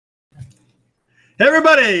Hey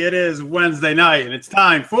everybody, it is Wednesday night and it's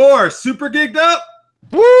time for Super Geeked Up.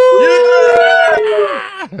 Woo!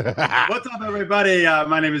 Yeah! What's up everybody?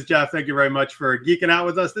 My name is Jeff. Thank you very much for geeking out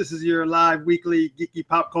with us. This is your live weekly geeky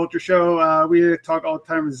pop culture show. We talk all the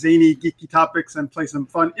time zany geeky topics and play some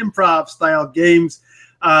fun improv style games.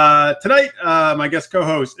 Tonight, my guest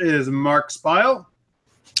co-host is Marx Pyle.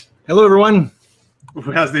 Hello everyone.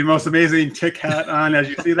 Who has the most amazing tick hat on, as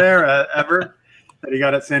you see there, ever, that he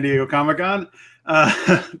got at San Diego Comic-Con.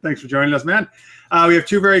 Thanks for joining us, man. We have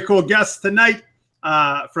two very cool guests tonight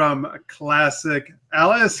from Classic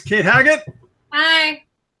Alice, Kate Hackett. Hi.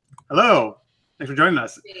 Hello. Thanks for joining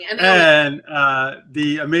us. And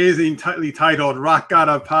the amazing, tightly titled Rock God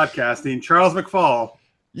of Podcasting, Charles McFall.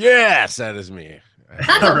 Yes, that is me.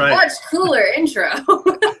 That's a much cooler intro.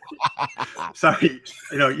 Sorry,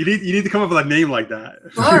 you need to come up with a name like that.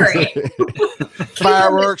 Sorry.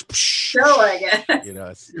 Fireworks. Show, I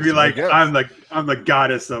guess. You'd be like, I'm the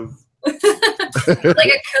goddess of. Like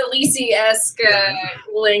a Khaleesi-esque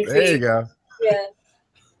lengthy. There you go. Yeah.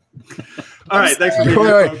 All right, thanks for being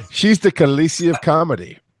here, folks. She's the Khaleesi of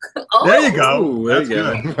comedy. Oh, there you go. Ooh, That's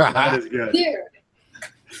good. That is good. Here.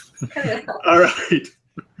 All right.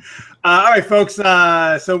 All right, folks.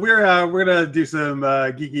 So we're gonna do some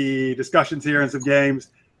geeky discussions here and some games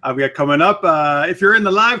we got coming up. If you're in the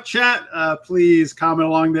live chat, please comment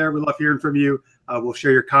along there. We love hearing from you. We'll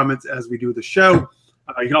share your comments as we do the show.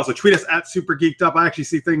 You can also tweet us at Super Geeked Up. I actually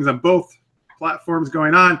see things on both platforms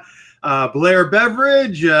going on. Blair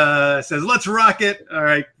Beveridge says, "Let's rock it." All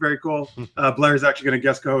right, very cool. Blair's actually going to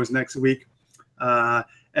guest co-host next week.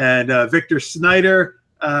 And Victor Snyder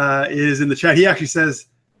is in the chat. He actually says,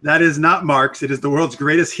 "That is not Marx. It is the world's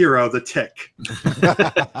greatest hero, the Tick."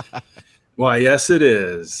 Why, yes, it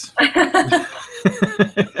is.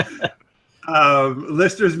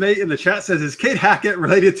 Lister's mate in the chat says, "Is Kate Hackett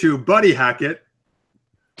related to Buddy Hackett?"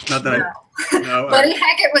 Not that no. Buddy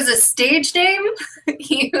Hackett was a stage name.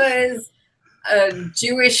 He was a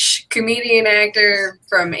Jewish comedian actor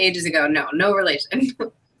from ages ago. No relation.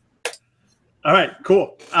 All right,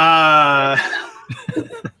 cool. We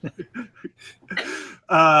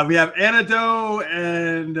have Anado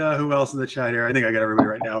and who else in the chat here? I think I got everybody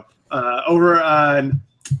right now. Over on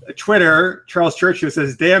Twitter, Charles Churchill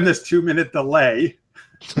says, "Damn this 2-minute delay."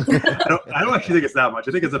 I don't actually think it's that much.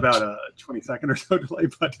 I think it's about a 20-second or so delay,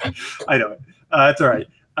 but I know it. It's all right.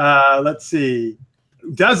 Let's see.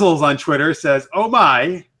 Dezzles on Twitter says, "Oh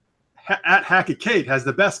my, at Hackett Kate has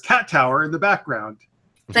the best cat tower in the background."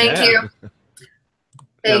 Thank you.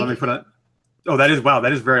 Let me put on. Oh, that is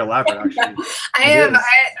very elaborate, actually. I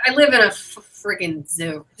live in a friggin'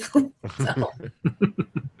 zoo. So.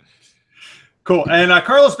 Cool. And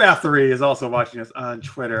Carlos Bathory is also watching us on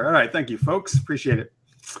Twitter. All right, thank you, folks. Appreciate it.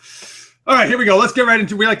 All right, here we go. Let's get right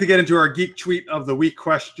into. We like to get into our geek tweet of the week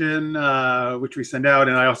question, which we send out,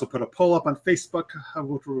 and I also put a poll up on Facebook.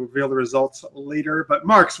 We'll reveal the results later. But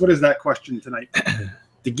Marx, what is that question tonight?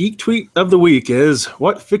 The geek tweet of the week is: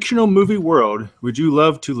 what fictional movie world would you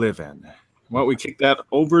love to live in? Well, we kick that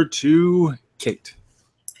over to Kate.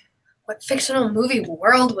 What fictional movie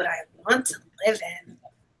world would I want to live in?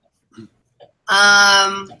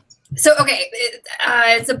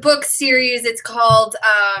 It's a book series. It's called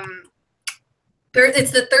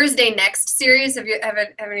it's the Thursday Next series. Have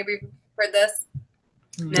any of you heard this?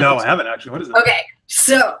 No, I haven't actually. What is it? Okay,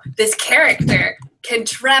 so this character can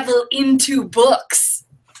travel into books.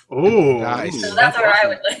 Oh, nice. So that's where I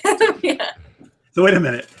would live. Yeah. So wait a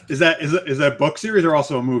minute. Is that a book series or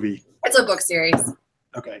also a movie? It's a book series.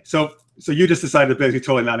 Okay, so you just decided to basically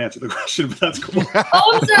totally not answer the question, but that's cool.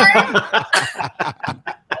 Oh, I'm sorry.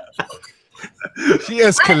 She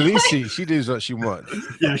has Khaleesi. She does what she wants.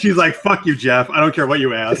 Yeah, she's like, "Fuck you, Jeff. I don't care what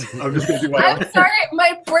you ask. I'm just gonna do what I want." I'm sorry.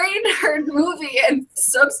 My brain heard movie and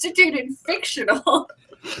substituted fictional.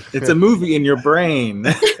 It's a movie in your brain.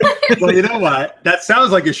 Well, you know what? That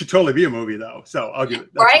sounds like it should totally be a movie, though. So I'll give it.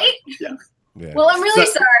 Right? Fine. Yeah. Well, I'm really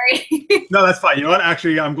sorry. No, that's fine. You know what?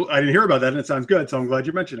 Actually, I didn't hear about that, and it sounds good. So I'm glad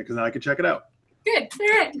you mentioned it because now I can check it out. Good. All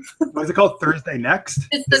right. What is it called? Thursday Next?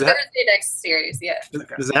 It's the Thursday Next series. Yeah.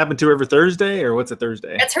 Okay. Does it happen to her every Thursday, or what's a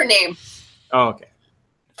Thursday? That's her name. Oh, okay.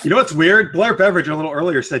 You know what's weird? Blair Beveridge a little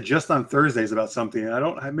earlier said just on Thursdays about something.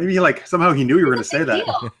 Maybe somehow he knew you were going to say that.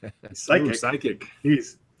 He's psychic. Ooh, psychic.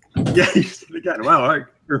 He's again. Wow,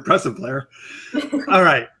 you're impressive, Blair. All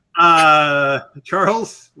right,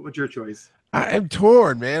 Charles, what's your choice? I am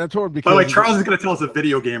torn, man. I'm torn because. By the way, Charles is going to tell us a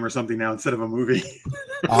video game or something now instead of a movie.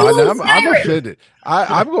 I'm offended.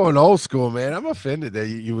 I'm going old school, man. I'm offended that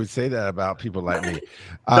you would say that about people like me.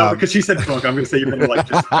 No, because she said book. I'm going to say you're going to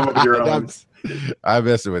just come up with your own. I'm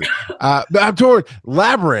messing with it. But I'm torn.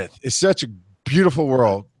 Labyrinth is such a beautiful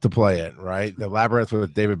world to play in, right? The Labyrinth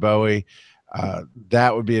with David Bowie.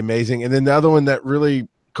 That would be amazing. And then the other one that really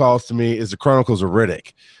calls to me is the Chronicles of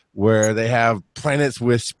Riddick, where they have planets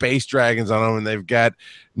with space dragons on them, and they've got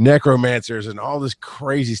necromancers and all this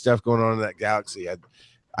crazy stuff going on in that galaxy.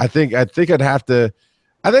 I think I'd have to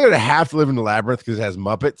live in the Labyrinth because it has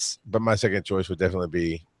Muppets, but my second choice would definitely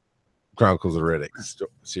be Chronicles of Riddick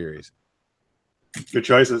series. Good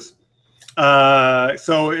choices.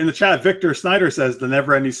 So in the chat, Victor Snyder says The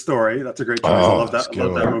Never Ending Story. That's a great choice. I love that. I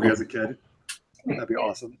love that movie as a kid. That'd be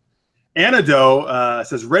awesome. Anado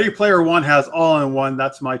says Ready Player One has all in one.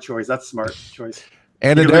 That's my choice. That's a smart choice.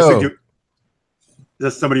 Anado. Is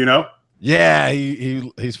that somebody you know? Yeah,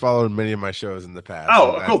 he's followed many of my shows in the past.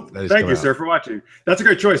 Oh, so cool. Thank you, sir, for watching. That's a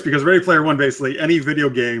great choice because Ready Player One, basically any video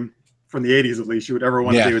game from the 80s at least you would ever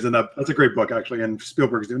want to do is in that. That's a great book, actually, and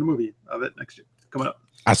Spielberg's doing a movie of it next year coming up.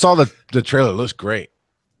 I saw the trailer. It looks great.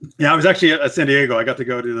 Yeah, I was actually at San Diego. I got to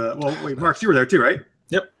go to the. Well, wait, Marx, you were there too, right?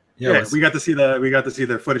 Yep. Yeah, we got to see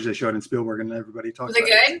the footage they showed in Spielberg, and everybody talked. Was it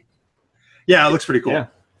good? It. Yeah, it looks pretty cool. Yeah.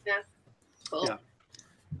 Cool.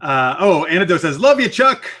 Yeah. Antidote says, "Love you,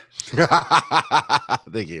 Chuck."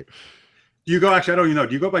 Thank you. Do you go? Actually, I don't even know.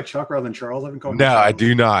 Do you go by Chuck rather than Charles? I've been calling. No, I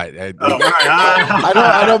do not. I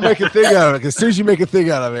don't make a thing out of it. As soon as you make a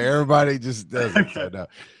thing out of it, everybody just does it. So no.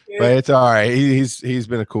 But it's all right. He's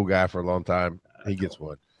been a cool guy for a long time. He gets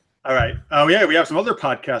one. All right. Oh yeah, we have some other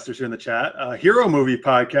podcasters here in the chat. Hero Movie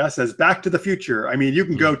Podcast says Back to the Future. I mean, you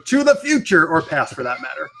can go to the future or past for that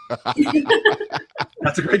matter.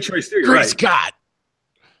 That's a great choice too. You're right. Scott.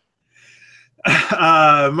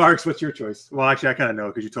 Marx, what's your choice? Well, actually, I kind of know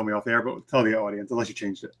because you told me off the air, but tell the audience unless you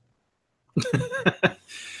changed it.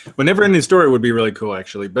 Well, Never Ending Story would be really cool,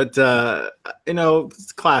 actually. But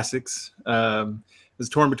it's classics. It's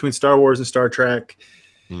torn between Star Wars and Star Trek.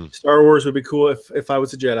 Star Wars would be cool if I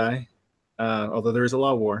was a Jedi, although there is a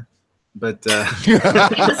lot of war. But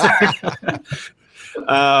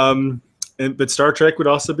but Star Trek would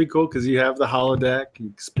also be cool because you have the holodeck, you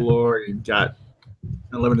explore, you've got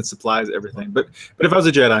unlimited supplies, everything. But if I was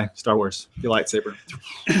a Jedi, Star Wars, the lightsaber.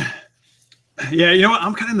 Yeah, you know what?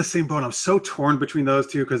 I'm kind of in the same boat. I'm so torn between those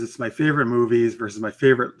two because it's my favorite movies versus my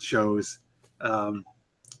favorite shows.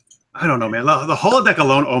 I don't know, man. The holodeck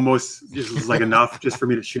alone almost is like enough just for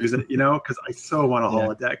me to choose it, because I so want a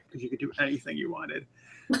holodeck because you could do anything you wanted.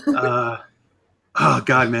 Oh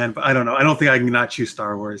God, man. But I don't know. I don't think I can not choose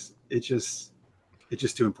Star Wars. It's just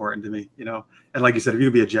too important to me, And like you said, if you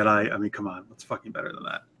could be a Jedi, I mean, come on, what's fucking better than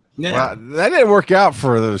that? Yeah, well, that didn't work out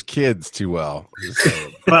for those kids too well.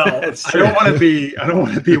 Well, I don't want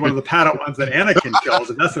to be one of the Padawans that Anakin kills,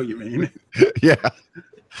 if that's what you mean. Yeah.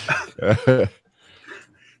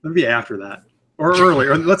 Let me be after that or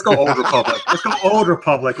earlier. Let's go Old Republic. Let's go Old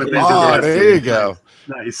Republic. With there you go.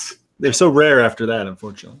 Nice. They're so rare after that,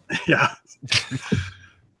 unfortunately. Yeah.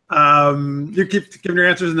 You keep giving your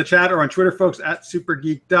answers in the chat or on Twitter, folks, at Super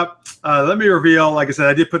Geeked Up. Let me reveal, like I said,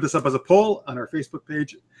 I did put this up as a poll on our Facebook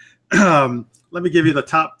page. Let me give you the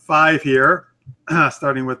top 5 here,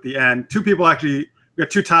 starting with the end. 2 people actually, we got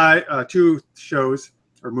 2 shows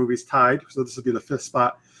or movies tied, so this will be the 5th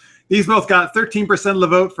spot. These both got 13% of the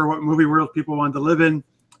vote for what movie world people wanted to live in.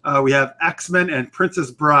 We have X-Men and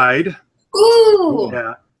Princess Bride. Ooh.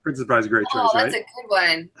 Yeah, Princess Bride's a great choice, right? That's a good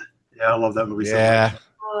one. Yeah, I love that movie yeah. so much.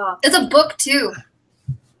 Oh, it's a book, too.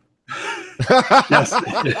 Yes.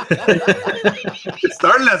 It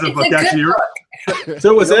started as a book, actually. Book.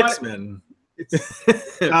 So was X-Men.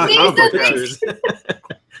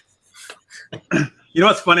 You know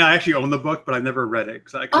what's funny? I actually own the book, but I've never read it.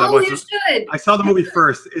 You should. I saw the movie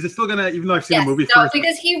first. Is it still gonna? Even though I've seen the movie first,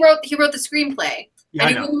 because he wrote the screenplay, yeah,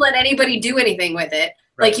 and he wouldn't let anybody do anything with it.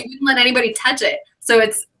 Right. Like he wouldn't let anybody touch it. So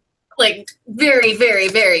it's like very, very,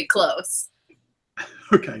 very close.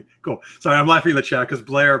 Okay, cool. Sorry, I'm laughing in the chat because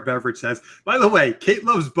Blair Beveridge says, by the way, Kate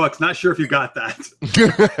loves books. Not sure if you got that.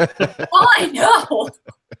 Oh, I know.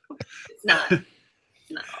 It's not. No.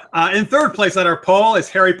 In 3rd place on our poll is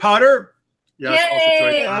Harry Potter. Yes,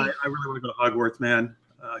 Yay! also choice. I really want to go to Hogwarts, man.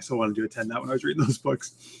 I still wanted to attend that when I was reading those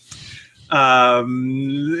books. In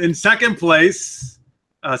 2nd place,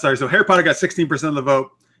 so Harry Potter got 16% of the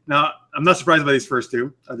vote. Now, I'm not surprised by these first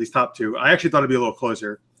 2, these top 2. I actually thought it'd be a little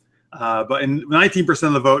closer. But in 19%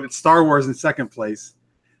 of the vote, it's Star Wars in 2nd place.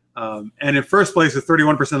 And in 1st place with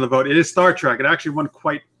 31% of the vote, it is Star Trek. It actually won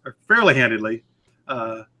fairly handedly.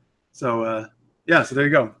 So there you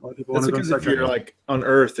go. A lot of people want to go to Star Trek. You're like on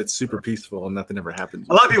Earth, it's super peaceful and nothing ever happens.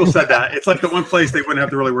 A lot of people said that. It's like the one place they wouldn't have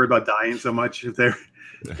to really worry about dying so much if they're.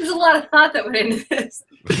 There's a lot of thought that went into this.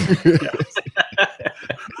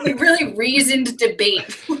 Like really reasoned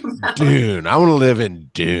debate. Dune. I want to live in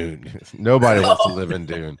Dune. Nobody wants to live in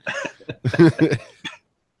Dune.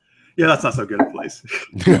 Yeah, that's not so good a place.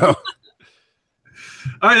 No.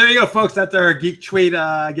 All right, there you go, folks. That's our geek tweet.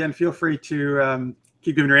 Again, feel free to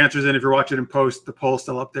keep giving your answers in. If you're watching in post, the poll's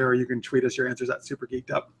still up there, or you can tweet us your answers at Super Geeked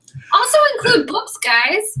Up. Also include books,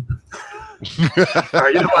 guys. All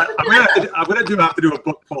right, you know what? I'm gonna have to do a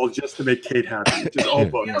book poll just to make Kate happy, which is all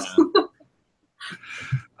books.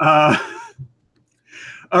 All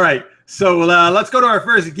right, so let's go to our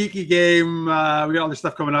first geeky game. We got all this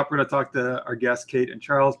stuff coming up. We're gonna talk to our guests, Kate and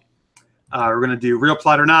Charles. We're going to do Real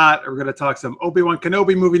Plot or Not. We're going to talk some Obi-Wan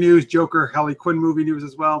Kenobi movie news, Joker, Harley Quinn movie news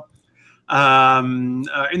as well. In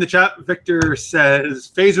the chat, Victor says,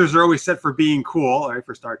 phasers are always set for being cool. All right,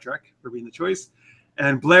 for Star Trek, for being the choice.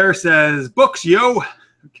 And Blair says, books, yo.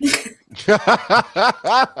 Okay.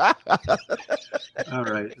 All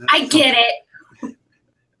right. I get it.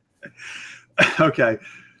 Okay.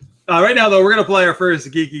 Right now, though, we're going to play our first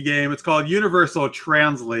geeky game. It's called Universal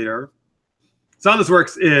Translator. So how this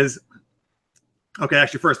works is, okay,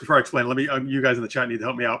 actually, first, before I explain, let me, you guys in the chat need to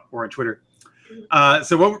help me out, or on Twitter.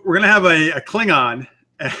 So what, we're going to have a Klingon,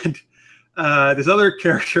 and this other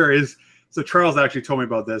character is, so Charles actually told me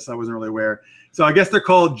about this. I wasn't really aware. So I guess they're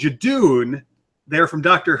called Jadoon. They're from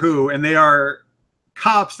Doctor Who, and they are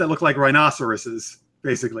cops that look like rhinoceroses,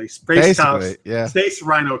 basically. Space cops, yeah. Space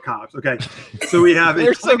rhino cops. Okay, so we have a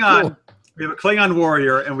Klingon, so cool. We have a Klingon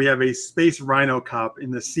warrior, and we have a space rhino cop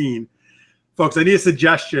in the scene. Folks, I need a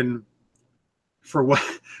suggestion for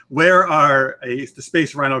where are the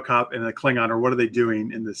space rhino cop and the Klingon, or what are they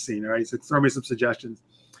doing in this scene? All right, so throw me some suggestions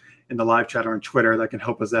in the live chat or on Twitter that can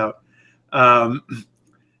help us out.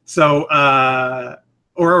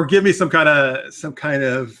 Or give me some kind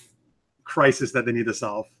of crisis that they need to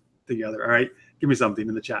solve together. All right, give me something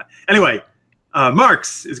in the chat. Anyway,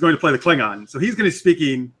 Marx is going to play the Klingon, so he's going to be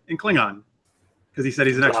speaking in Klingon because he said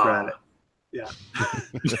he's an expert at it. Yeah.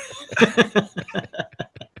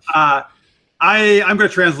 I'm going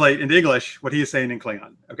to translate into English what he is saying in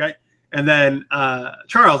Klingon, okay? And then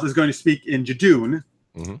Charles is going to speak in Jadoon,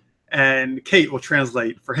 and Kate will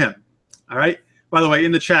translate for him, all right? By the way,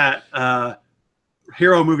 in the chat,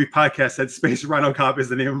 Hero Movie Podcast said Space Rhino Cop is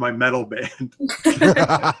the name of my metal band.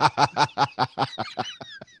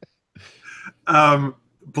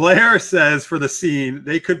 Blair says for the scene,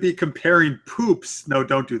 they could be comparing poops. No,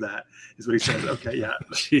 don't do that, is what he says. Okay, yeah.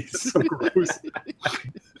 Jeez, so gross.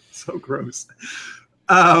 So gross.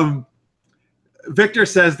 Victor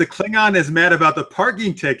says the Klingon is mad about the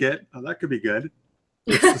parking ticket. Oh, that could be good.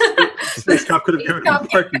 Space Cop could have given him a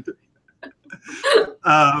parking ticket.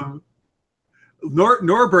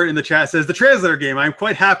 Norbert in the chat says the translator game. I'm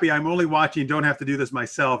quite happy. I'm only watching. Don't have to do this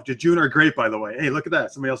myself. Jadoon are great, by the way. Hey, look at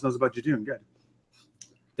that. Somebody else knows about Jadoon. Good.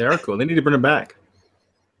 They are cool. They need to bring them back.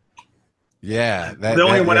 Yeah, they're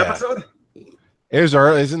only in one episode. It was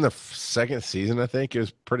early. It was in the second season, I think. It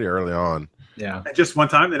was pretty early on. Yeah, and just one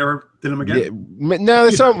time. They never did them again. Yeah, no,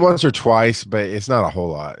 they saw them once or twice, but it's not a whole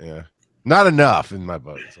lot. Yeah, not enough in my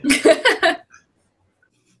book. So.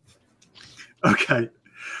 Okay.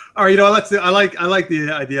 All right, you know, I like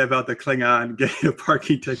the idea about the Klingon getting a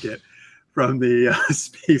parking ticket from the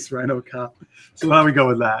Space Rhino Cop. So why don't we go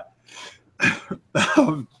with that?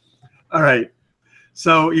 All right.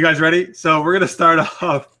 So you guys ready? So we're gonna start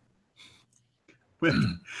off with.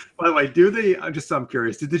 By the way, I'm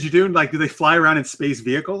curious. Do they fly around in space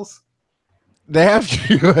vehicles? They have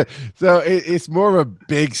to. So it's more of a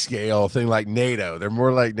big scale thing, like NATO. They're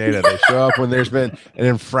more like NATO. They show up when there's been an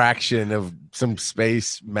infraction of some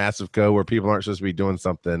space massive code where people aren't supposed to be doing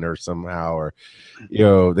something or somehow, or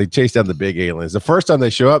they chase down the big aliens. The first time they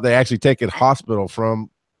show up, they actually take a hospital from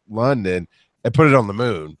London and put it on the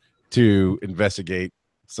moon to investigate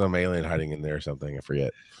some alien hiding in there or something. I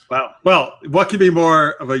forget. Wow. Well, what could be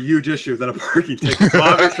more of a huge issue than a parking ticket? So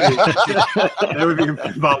obviously, they would be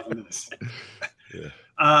involved in this. Yeah.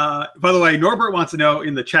 By the way, Norbert wants to know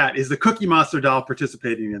in the chat, is the Cookie Monster doll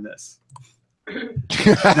participating in this? No.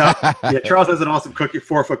 Yeah, Charles has an awesome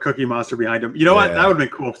 4-foot Cookie Monster behind him. You know what? That would have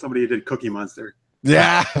been cool if somebody did Cookie Monster.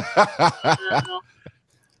 Yeah.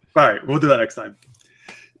 All right, we'll do that next time.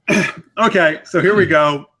 Okay, so here we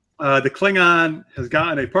go. The Klingon has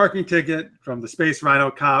gotten a parking ticket from the Space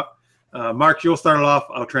Rhino Cop. Mark, you'll start it off.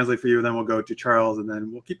 I'll translate for you, and then we'll go to Charles, and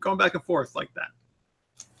then we'll keep going back and forth like that.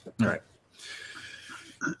 All right.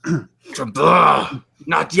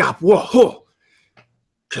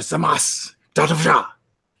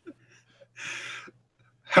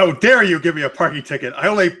 How dare you give me a parking ticket? I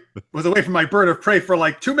only was away from my bird of prey for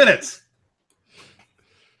like 2 minutes.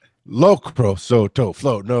 Locro, so to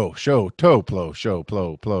flow, no show, to plo, show,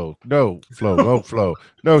 plo, no flow,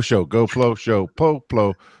 no show, go plo, show,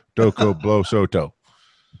 plo, doko, blow, so to.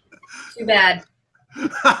 Too bad.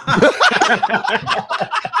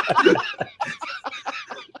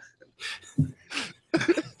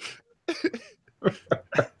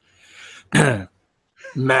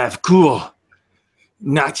 Math cool.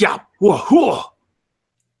 Not yap. Whoa.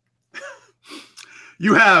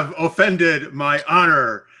 You have offended my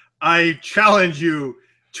honor. I challenge you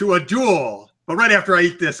to a duel, but right after I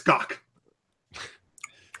eat this cock.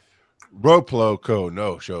 Roplo, ko,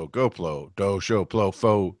 no show, go plo, do show, plo,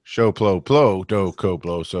 fo, show, plo, do, ko,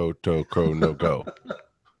 blow, so to, ko, no go.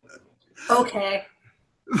 Okay.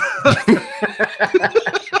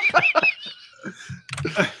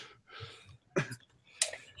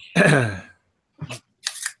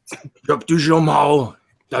 Drop du jomal.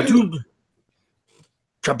 Da tube.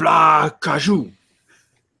 Kabla kaju.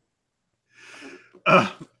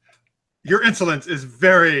 Your insolence is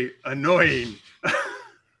very annoying.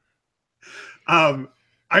 I'm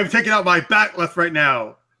taking out my back left right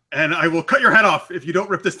now, and I will cut your head off if you don't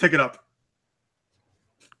rip this ticket up.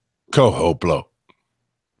 Coho blow.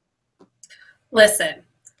 Listen,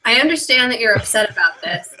 I understand that you're upset about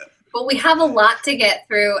this, but we have a lot to get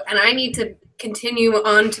through, and I need to continue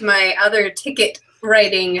on to my other ticket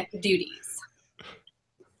writing duties.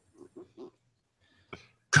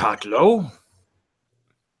 Cotlo.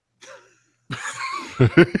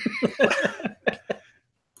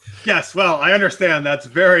 Yes, well, I understand that's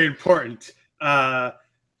very important to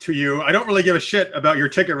you. I don't really give a shit about your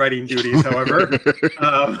ticket writing duties, however.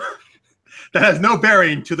 That has no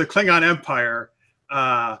bearing to the Klingon Empire.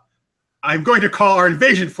 I'm going to call our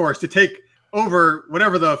invasion force to take over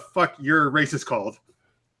whatever the fuck your race is called.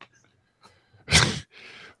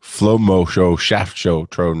 Flow mo show, shaft show,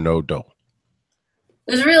 tro no do.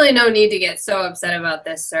 There's really no need to get so upset about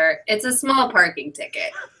this, sir. It's a small parking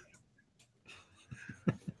ticket.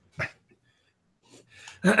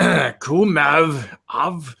 Kumav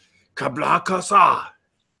av kablakasa.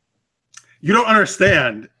 You don't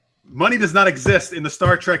understand. Money does not exist in the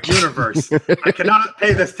Star Trek universe. I cannot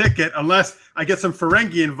pay this ticket unless I get some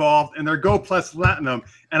Ferengi involved in their Go Plus Platinum.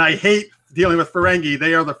 And I hate dealing with Ferengi.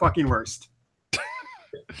 They are the fucking worst.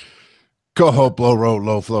 Coho blow, roll,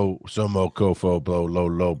 low flow, somo, kofo, blow,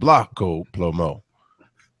 low, block, co, plomo.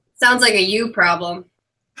 Sounds like a you problem.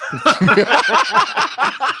 All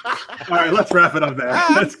right, let's wrap it up there.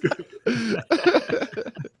 That's good.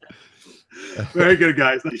 Very good,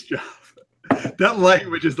 guys. Nice job. That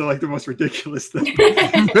language is the most ridiculous thing.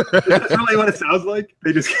 That's really what it sounds like.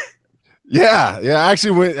 They just Yeah. I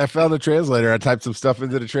actually I found the translator. I typed some stuff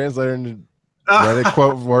into the translator and read it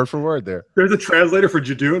quote word for word there. There's a translator for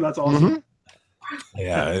Jadoon. That's awesome. Mm-hmm.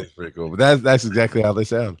 Yeah, it's pretty cool. But that's exactly how they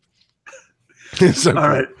sound. So all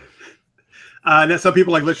right. Now some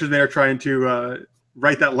people like listeners there are trying to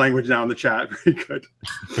write that language now in the chat. Very good.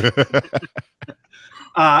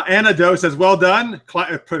 Anna Doe says, "Well done."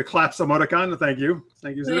 Put a clap some emoticon. Thank you.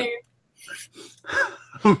 Thank you, sir.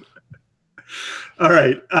 All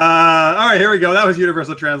right. All right. Here we go. That was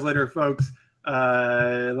Universal Translator, folks.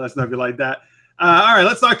 Let us know if you like that. All right.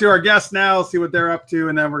 Let's talk to our guests now. See what they're up to,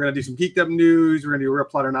 and then we're gonna do some Geeked Up news. We're gonna do a real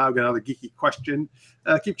plotter now. We've got another geeky question.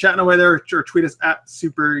 Keep chatting away there. Or tweet us at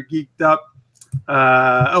Super Geeked Up.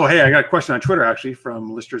 Oh, hey, I got a question on Twitter actually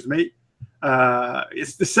from Lister's Mate.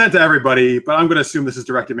 It's sent to everybody, but I'm going to assume this is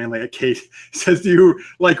directed mainly at Kate. It says, do you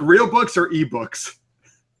like real books or ebooks?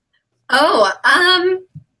 Oh,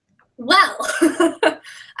 well,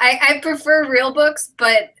 I prefer real books,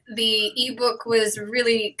 but the ebook was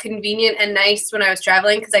really convenient and nice when I was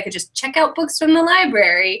traveling because I could just check out books from the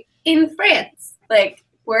library in France, like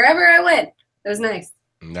wherever I went. It was nice.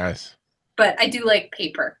 Nice. But I do like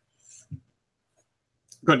paper.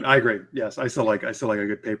 Good. I agree. Yes, I still like a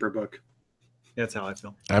good paper book. That's how I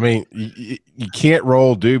feel. I mean, you can't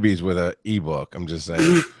roll doobies with an ebook. I'm just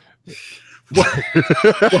saying.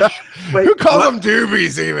 Wait, who calls them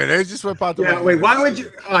doobies even? It's just what popped up. Yeah, wait, why would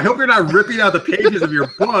you? I hope you're not ripping out the pages of your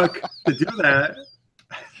book to do that.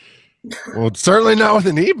 Well, certainly not with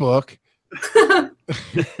an ebook.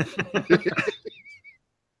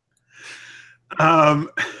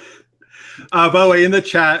 By the way, in the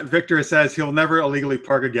chat, Victor says he'll never illegally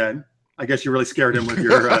park again. I guess you really scared him with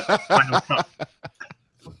your final cut.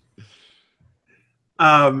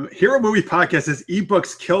 Hero Movie Podcast says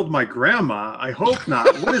ebooks killed my grandma. I hope not.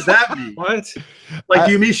 What does that mean? What? Like,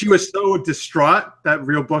 do you mean she was so distraught that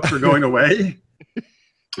real books were going away?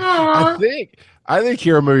 I think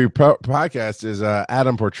Hero Movie Podcast is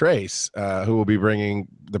Adam Portrace, who will be bringing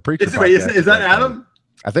the preacher. Is that Adam?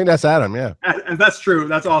 I think that's Adam. Yeah, and that's true.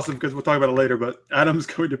 That's awesome because we'll talk about it later. But Adam's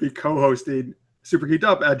going to be co-hosting Super Geeked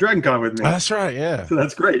Up at DragonCon with me. that's right. Yeah, so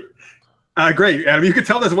that's great. Great, Adam. You could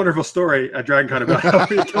tell this wonderful story at DragonCon about how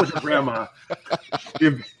you killed your grandma.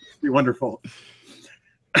 It'd be wonderful.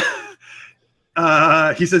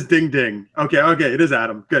 He says ding ding. Okay, it is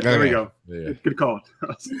Adam. Good. There we go. Yeah. Good call.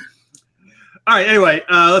 All right, anyway,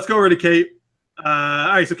 let's go over to Kate. All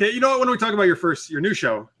right, so Kate, you know what? When we talk about your new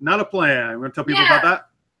show, Not a Plan, I'm going to tell people about that.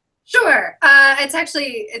 Sure.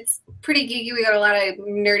 It's pretty geeky. We got a lot of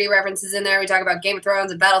nerdy references in there. We talk about Game of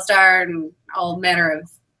Thrones and Battlestar and all manner of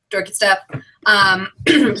dorky stuff. But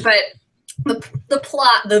the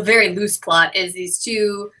plot, the very loose plot, is these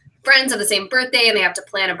two friends have the same birthday and they have to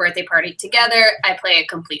plan a birthday party together. I play a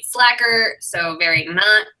complete slacker, so very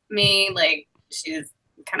not me. Like, she's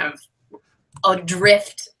kind of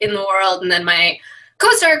adrift in the world. And then my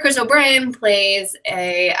co-star, Chris O'Brien, plays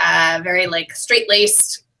a very, like,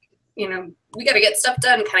 straight-laced, you know, we got to get stuff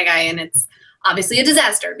done kind of guy. And it's obviously a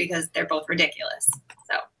disaster because they're both ridiculous.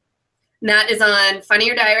 So that is on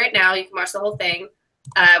Funny or Die right now. You can watch the whole thing.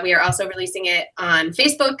 We are also releasing it on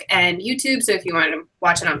Facebook and YouTube. So if you want to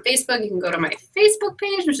watch it on Facebook, you can go to my Facebook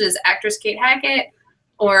page, which is actress Kate Hackett,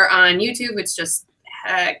 or on YouTube, it's just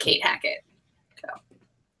Kate Hackett.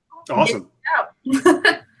 So. Awesome.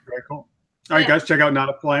 Very cool. All right, guys, check out Not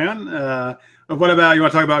a Plan. What about, you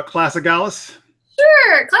want to talk about Classic Alice?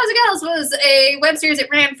 Sure. Classic Alice was a web series that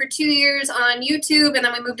ran for 2 years on YouTube, and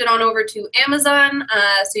then we moved it on over to Amazon,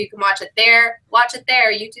 so you can watch it there. Watch it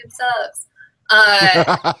there. YouTube sucks.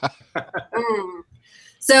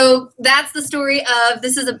 So that's the story of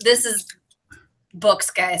this is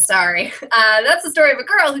books, guys. Sorry. That's the story of a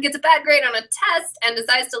girl who gets a bad grade on a test and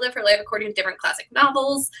decides to live her life according to different classic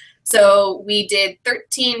novels. So we did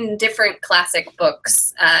 13 different classic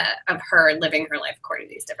books of her living her life according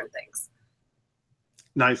to these different things.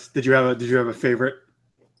 Nice. Did you have a favorite?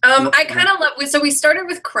 I kind of love. So we started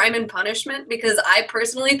with Crime and Punishment because I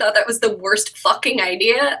personally thought that was the worst fucking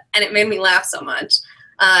idea, and it made me laugh so much.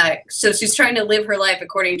 So she's trying to live her life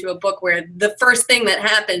according to a book where the first thing that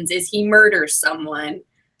happens is he murders someone,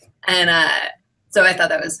 and so I thought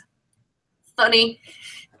that was funny.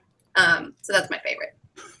 So that's my favorite.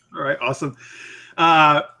 All right, awesome.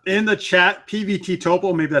 In the chat, PVT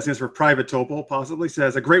Topol, maybe that stands for Private Topol, possibly,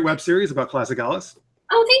 says a great web series about Classic Alice.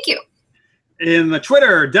 Oh, thank you. In the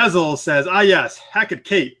Twitter, Dezel says, yes, Hackett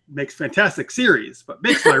Kate makes fantastic series, but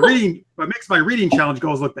makes my reading challenge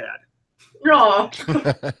goals look bad. No.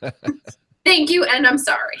 Thank you, and I'm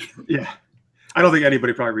sorry. Yeah. I don't think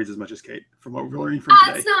anybody probably reads as much as Kate from what we're learning from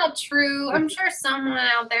today. That's not true. I'm sure someone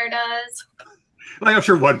out there does. Like, I'm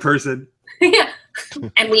sure one person. Yeah.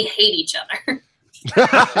 And we hate each other.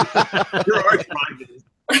 You're arch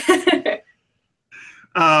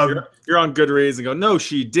you're on Goodreads and go, no,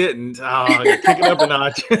 she didn't. Oh, you're kicking up a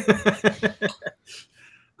notch.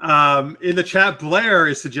 In the chat, Blair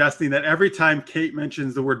is suggesting that every time Kate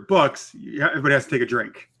mentions the word books, everybody has to take a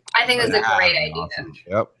drink. I think that's a great idea. Awesome.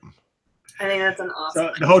 Yep. I think that's an awesome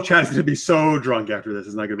idea. The whole chat is going to be so drunk after this.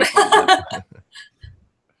 It's not going to be fun.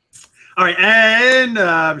 All right, and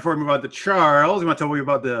before we move on to Charles, you want to tell me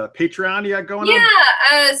about the Patreon you got going on?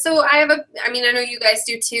 Yeah, so I have I know you guys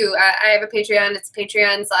do too. I have a Patreon. It's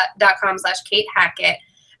patreon.com/Kate Hackett.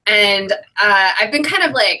 And I've been kind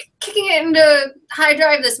of like kicking it into high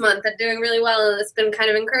drive this month and doing really well, and it's been kind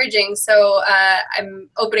of encouraging. So I'm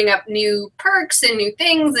opening up new perks and new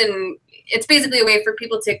things, and it's basically a way for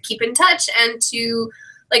people to keep in touch and to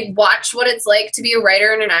like watch what it's like to be a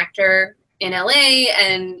writer and an actor in LA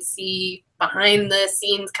and see behind the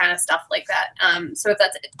scenes kind of stuff like that. So if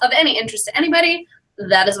that's of any interest to anybody,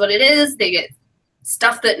 that is what it is. They get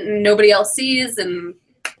stuff that nobody else sees and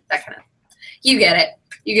that kind of, you get it.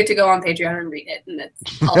 You get to go on Patreon and read it, and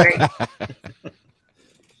it's all very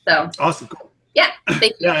so awesome. Cool. Yeah,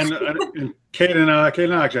 thank you. Yeah, and Kate and I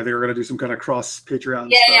actually, I think we're gonna do some kind of cross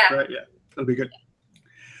Patreon stuff, right? Yeah, that'll be good.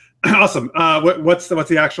 Awesome. What's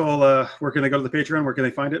the actual? Where can they go to the Patreon? Where can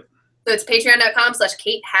they find it? So it's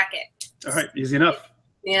patreon.com/Kate Hackett. All right, easy enough.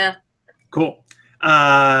 Yeah. Cool.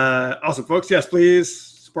 Awesome, folks. Yes, please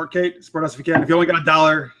support Kate. Support us if you can. If you only got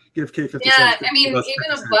 $1, give Kate 50 cents. Yeah, I mean, even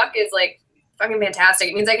 $1 is like fucking fantastic.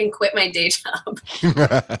 It means I can quit my day job.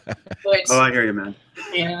 Which, oh, I hear you, man.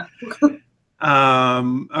 Yeah.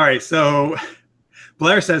 All right, so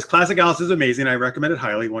Blair says Classic Alice is amazing. I recommend it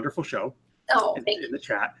highly. Wonderful show. Oh, thank you. In the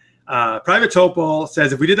chat. Private Topol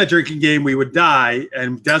says if we did that drinking game, we would die.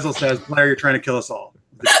 And Dezel says, Blair, you're trying to kill us all.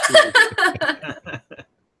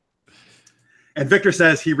 And Victor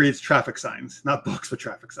says he reads traffic signs, not books, but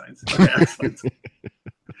traffic signs. Okay, excellent.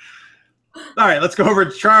 All right, let's go over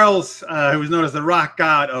to Charles, who is known as the rock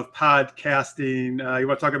god of podcasting. You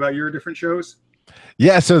want to talk about your different shows?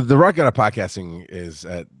 Yeah, so the Rock God of Podcasting is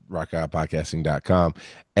at rockgodpodcasting.com.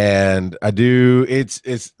 And I do, it's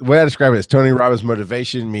the way I describe it is Tony Robbins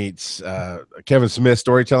motivation meets Kevin Smith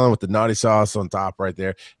storytelling with the naughty sauce on top right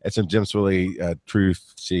there. And some Jim Swilley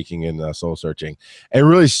truth seeking and soul searching. And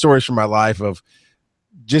really stories from my life of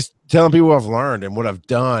just telling people what I've learned and what I've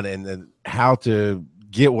done and how to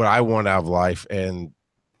get what I want out of life and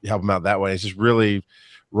help them out that way. It's just really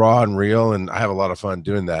raw and real. And I have a lot of fun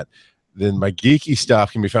doing that. Then my geeky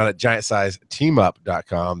stuff can be found at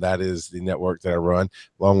giantsizeteamup.com. That is the network that I run,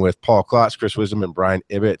 along with Paul Klotz, Chris Wisdom, and Brian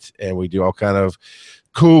Ibbett. And we do all kind of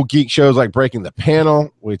cool geek shows like Breaking the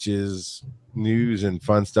Panel, which is news and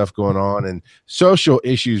fun stuff going on, and social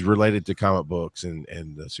issues related to comic books and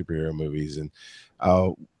the superhero movies. And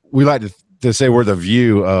we like to say we're the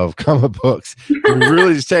View of comic books. We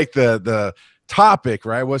really just take the topic,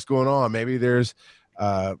 right? What's going on? Maybe there's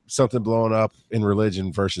something blowing up in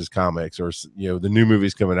religion versus comics, or the new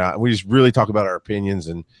movies coming out. And we just really talk about our opinions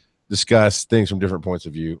and discuss things from different points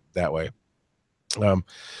of view that way. And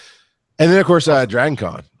then of course, Dragon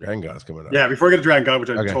Con is coming up. Yeah, before we get to Dragon Con, which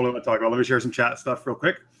I totally want to talk about, let me share some chat stuff real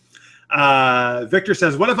quick. Victor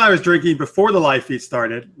says, what if I was drinking before the live feed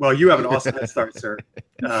started? Well, you have an awesome head start, sir.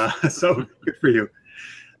 So good for you.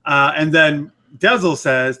 And then Dezel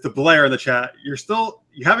says to Blair in the chat,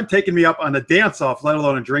 you haven't taken me up on the dance off, let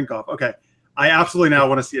alone a drink off. Okay. I absolutely now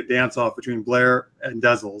want to see a dance off between Blair and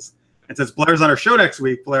Dezel's. And since Blair's on our show next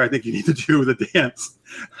week, Blair, I think you need to do the dance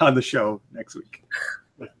on the show next week.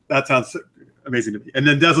 That sounds amazing to me. And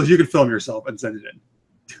then Dezel, you can film yourself and send it in.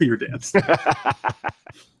 Do your dance. That's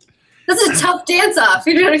a tough dance off.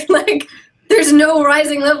 You know, like there's no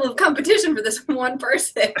rising level of competition for this one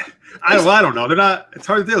person. I don't know. It's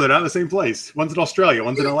hard to do. They're not in the same place. One's in Australia,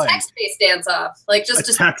 one's in LA. Text-based dance off. Like just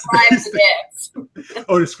describe the dance.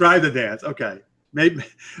 Oh, describe the dance. Okay. Maybe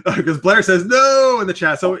because Blair says no in the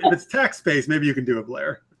chat. So if it's text-based, maybe you can do it,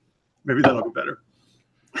 Blair. Maybe that'll be better.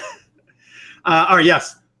 All right,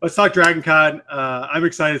 yes. Let's talk Dragon Con. I'm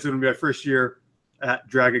excited. It's going to be my first year at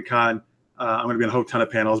Dragon Con. I'm going to be on a whole ton of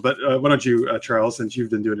panels, but why don't you, Charles, since you've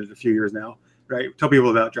been doing it a few years now, right? Tell people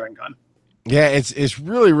about Dragon Con. Yeah, it's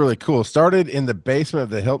really, really cool. Started in the basement of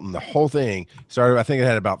the Hilton. The whole thing started, I think it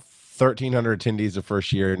had about 1,300 attendees the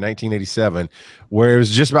first year, 1987, where it was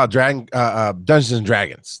just about Dungeons and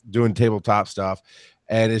Dragons, doing tabletop stuff.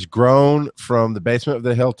 And it's grown from the basement of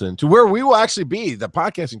the Hilton to where we will actually be. The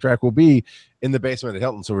podcasting track will be in the basement of the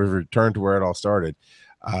Hilton. So we've returned to where it all started.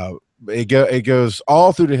 It goes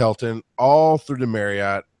all through the Hilton, all through the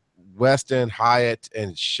Marriott, Westin, Hyatt,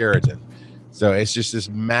 and Sheraton. So it's just this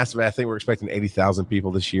massive. I think we're expecting 80,000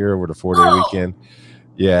 people this year over the 4-day weekend.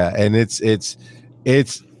 Yeah, and it's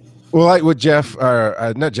well, like what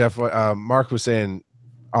Mark was saying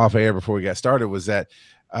off air before we got started was that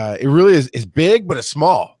it really is big, but it's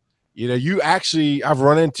small. I've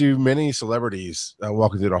run into many celebrities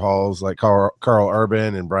walking through the halls, like Carl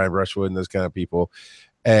Urban and Brian Brushwood and those kind of people.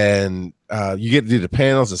 And you get to do the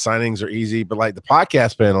panels. The signings are easy, but like the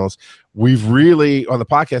podcast panels, we've really on the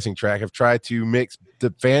podcasting track have tried to mix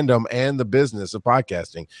the fandom and the business of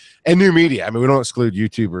podcasting and new media. I mean, we don't exclude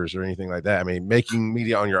YouTubers or anything like that. I mean, making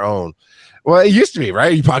media on your own. Well, it used to be,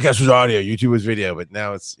 right? Podcast was audio, YouTube was video, but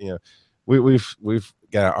now it's we've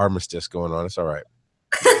got an armistice going on. It's all right.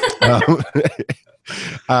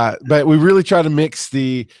 But we really try to mix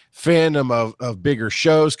the fandom of bigger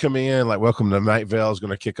shows coming in, like Welcome to Night Vale is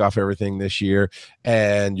going to kick off everything this year,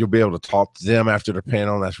 and you'll be able to talk to them after the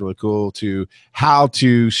panel, and that's really cool, to how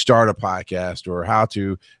to start a podcast or how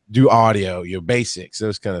to do audio, basics,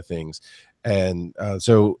 those kind of things. And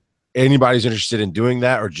so anybody's interested in doing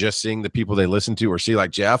that or just seeing the people they listen to or see,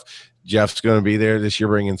 like Jeff's going to be there this year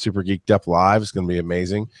bringing Super Geeked Up Live. It's going to be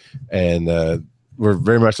amazing. And we're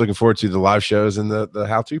very much looking forward to the live shows and the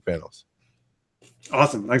how-to panels.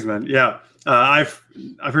 Awesome. Thanks, man. Yeah. I've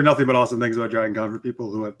heard nothing but awesome things about Dragon Con for people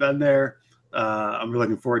who have been there. I'm really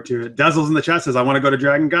looking forward to it. Dazzle's in the chat says, I want to go to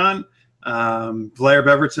Dragon Con. Blair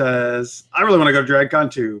Beverett says, I really want to go to Dragon Con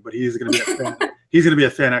too, but he's going to be a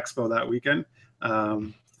fan expo that weekend.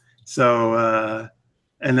 And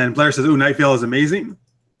then Blair says, ooh, Night Vale is amazing.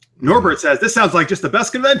 Norbert says, this sounds like just the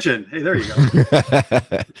best convention. Hey, there you go.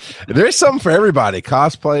 There's something for everybody.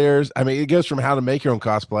 Cosplayers. I mean, it goes from how to make your own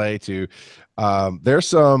cosplay to there's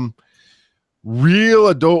some real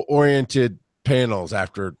adult-oriented panels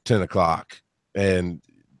after 10 o'clock. And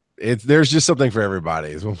there's just something for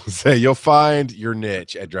everybody. As we'll say, you'll find your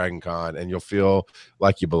niche at Dragon Con, and you'll feel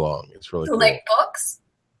like you belong. It's really cool. Like books?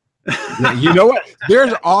 You know what?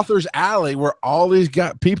 There's Author's Alley where all these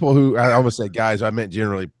people who, I almost said guys, I meant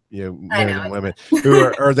generally, men and women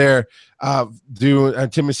who are there doing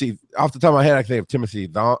Timothy. Off the top of my head, I think of Timothy.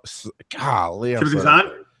 Golly, Timothy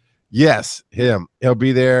Zahn? Yes, him. He'll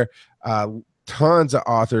be there. Tons of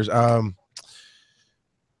authors.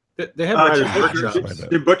 They have writers' workshops.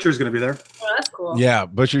 Butcher's going to be there. Oh, that's cool. Yeah,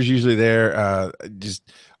 Butcher's usually there.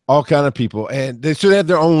 Just all kind of people, and they have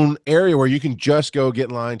their own area where you can just go get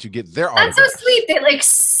in line to get their autographs. That's so sweet. They like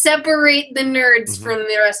separate the nerds from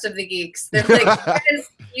the rest of the geeks. They're like,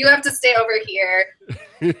 guys, you have to stay over here.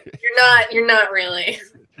 You're not really.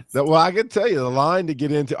 Well, I can tell you, the line to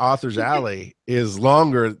get into Author's Alley is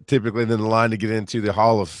longer typically than the line to get into the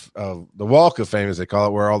Hall of the Walk of Fame, as they call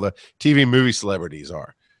it, where all the TV movie celebrities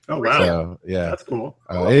are. Oh wow! So, yeah, that's cool.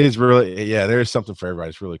 It is really, there is something for everybody.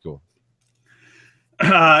 It's really cool.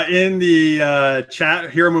 In the chat,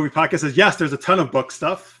 Hero Movie Podcast says yes. There's a ton of book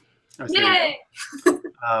stuff. Yay!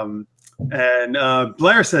 And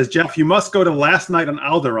Blair says, Jeff, you must go to Last Night on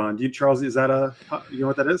Alderaan. Do you, Charles? Is that you know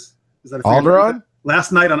what that is? Is that a Alderaan?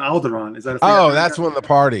 Last Night on Alderaan. Is that a that's one of the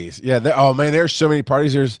parties. Yeah. Oh man, there's so many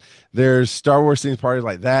parties. There's Star Wars themed parties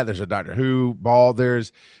like that. There's a Doctor Who ball.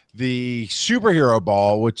 There's the superhero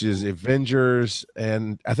ball, which is Avengers,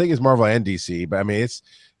 and I think it's Marvel and DC. But I mean,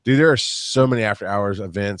 there are so many after hours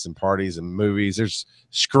events and parties and movies. There's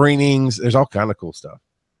screenings. There's all kind of cool stuff.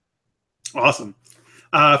 Awesome.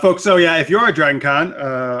 Folks, so yeah, if you're at Dragon Con,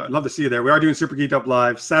 I'd love to see you there. We are doing Super Geeked Up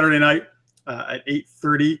Live Saturday night at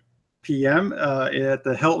 8:30 p.m. At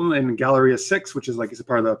the Hilton in Galleria 6, which is like it's a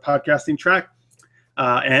part of the podcasting track.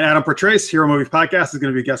 And Adam Portrace, Hero Movie Podcast, is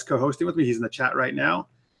going to be guest co-hosting with me. He's in the chat right now,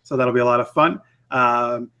 so that'll be a lot of fun.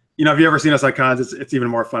 If you've ever seen us at cons, it's even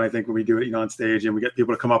more fun, I think, when we do it, on stage, and we get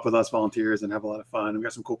people to come up with us, volunteers, and have a lot of fun. And we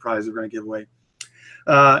got some cool prizes we're going to give away.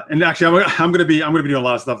 And actually, I'm going to be doing a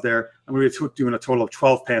lot of stuff there. I'm going to be doing a total of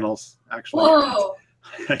 12 panels. Actually, whoa!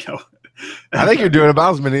 I know. I think you're doing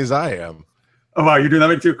about as many as I am. Oh wow, you're doing that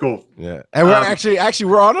many too. Cool. Yeah, and we're actually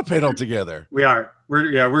we're on a panel together. We are.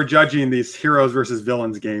 We're judging these heroes versus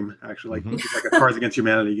villains game. Actually, it's like a Cards Against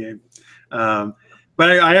Humanity game. But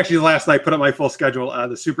I actually last night put up my full schedule.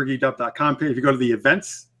 The supergeekedup.com page. If you go to the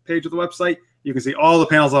events page of the website, you can see all the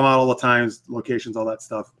panels I'm on, all the times, locations, all that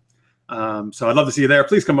stuff. So I'd love to see you there.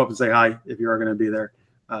 Please come up and say hi if you are going to be there.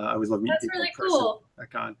 I always love meeting people. That's really cool. At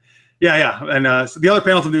con. Yeah. And so the other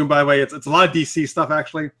panels I'm doing, by the way, it's a lot of DC stuff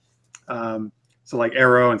actually. So like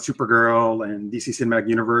Arrow and Supergirl and DC Cinematic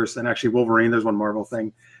Universe, and actually Wolverine. There's one Marvel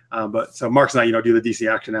thing. But so Mark's and I, do the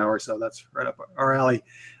DC Action Hour, so that's right up our alley.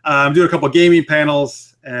 I'm doing a couple of gaming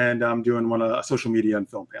panels, and I'm doing a social media and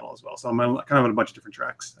film panel as well. So I'm kind of on a bunch of different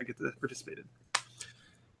tracks I get to participate in.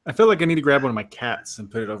 I feel like I need to grab one of my cats and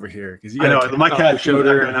put it over here because I know my cat showed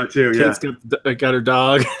her right now too. Kate's got her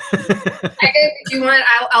dog. If you want,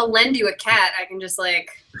 I'll lend you a cat. I can just like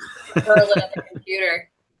throw it at the computer.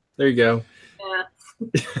 There you go. Yeah.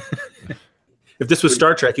 If this was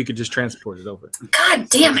Star Trek, you could just transport it over. God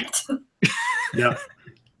damn it. Yeah.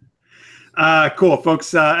 Cool,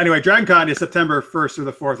 folks. Anyway, Dragon Con is September 1st through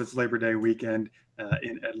the 4th. It's Labor Day weekend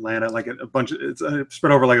in Atlanta. Like a bunch of, it's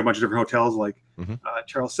spread over like a bunch of different hotels, like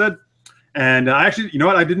Charles said. And actually, you know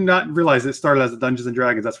what? I did not realize it started as the Dungeons and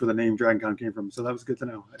Dragons. That's where the name Dragon Con came from. So that was good to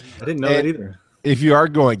know. I didn't know that either. If you are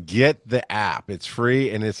going, get the app. It's free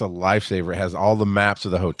and it's a lifesaver. It has all the maps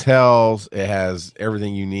of the hotels. It has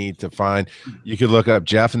everything you need to find. You could look up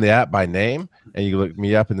Jeff in the app by name, and you can look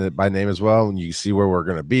me up by name as well, and you can see where we're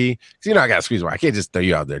going to be. Because I got to squeeze one. I can't just throw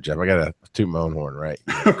you out there, Jeff. I got to toot my own horn, right?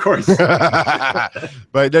 Of course.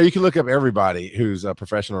 But no, you can look up everybody who's a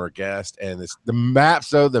professional or a guest, and the maps.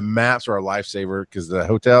 Though the maps are a lifesaver because the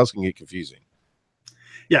hotels can get confusing.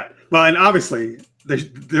 Yeah, well, and obviously they're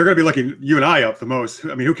going to be looking you and I up the most.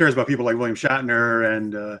 I mean, who cares about people like William Shatner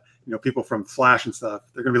and people from Flash and stuff?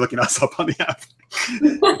 They're going to be looking us up on the app,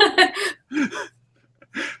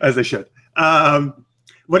 as they should.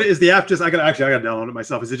 What is the app? I got to download it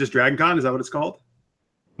myself. Is it just Dragon Con? Is that what it's called?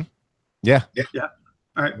 Yeah.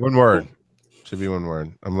 All right. One word. Should be one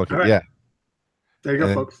word. I'm looking. Right. Yeah. There you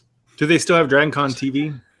go, folks. Do they still have Dragon Con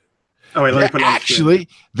TV? Oh, wait, let me put it on actually,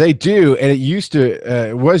 they do, and it used to.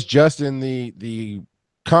 It was just in the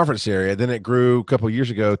conference area. Then it grew a couple of years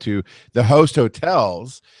ago to the host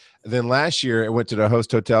hotels. Then last year it went to the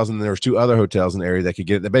host hotels, and there was 2 other hotels in the area that could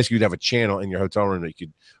get it. Basically, you'd have a channel in your hotel room that you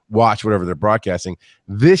could watch whatever they're broadcasting.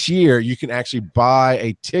 This year, you can actually buy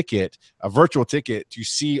a virtual ticket to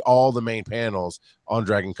see all the main panels on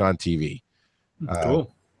Dragon Con TV.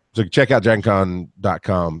 Cool. So check out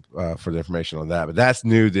dragoncon.com for the information on that. But that's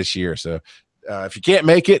new this year. So if you can't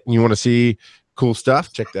make it and you want to see cool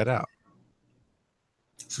stuff, check that out.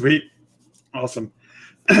 Sweet. Awesome.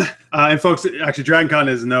 And folks, actually, Dragon Con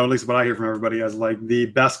is known, at least what I hear from everybody, as like the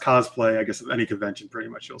best cosplay, I guess, of any convention, pretty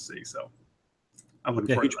much you'll see. So I'm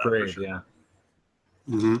looking forward to that. Parade, sure. yeah.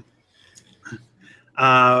 Mm-hmm.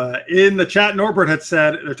 In the chat, Norbert had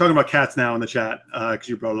said, they're talking about cats now in the chat, because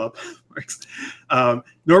you brought it up.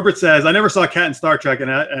 Norbert says, I never saw a cat in Star Trek,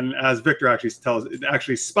 and as Victor actually tells,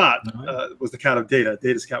 actually Spot was the cat of Data.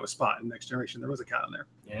 Data's cat was Spot in Next Generation. There was a cat in there.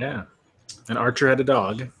 Yeah. And Archer had a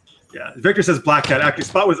dog. Yeah. Victor says black cat. Actually,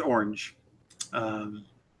 Spot was orange. It's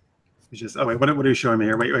just, oh, wait, what are you showing me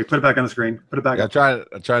here? Wait, put it back on the screen. Put it back up.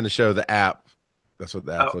 I'm trying to show the app. That's what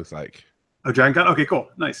the app looks like. Oh, Dragon Con? Okay, cool.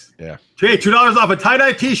 Nice. Yeah. Hey, $2 off a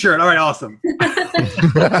tie-dye t-shirt. All right, awesome.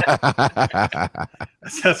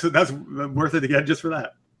 that's worth it to get just for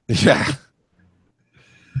that. Yeah.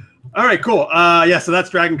 All right, cool. Yeah, so that's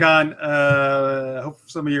Dragon Con. Hope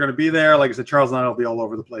some of you are going to be there. Like I said, Charles and I will be all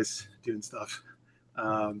over the place doing stuff.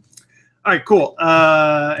 All right, cool.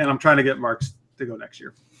 And I'm trying to get Marx to go next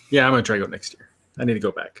year. Yeah, I'm going to try to go next year. I need to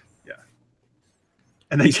go back. Yeah.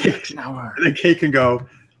 And then Kate can go.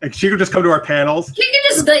 And she could just come to our panels. She can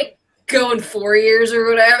just like go in 4 years or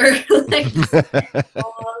whatever.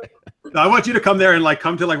 I want you to come there and like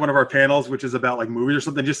come to like one of our panels, which is about like movies or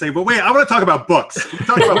something. Just say, but wait, I want to talk about books.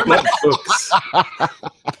 Talk about books.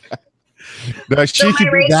 No, she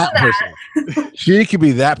could be that person. She could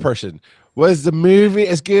be that person. Was the movie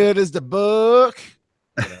as good as the book?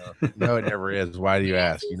 No, it never is. Why do you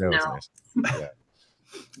ask? You know it's nice. Yeah.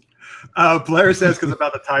 Blair says, because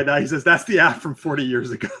about the tie-dye, he says, that's the app from 40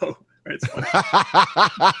 years ago. Right, it's funny.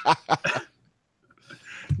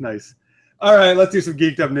 Nice. All right, let's do some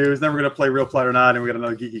Geeked Up news. Then we're going to play Real Plot or Not, and we got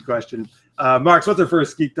another geeky question. Marx, what's our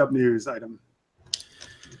first Geeked Up news item?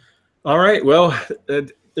 All right, well,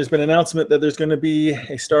 there's been an announcement that there's going to be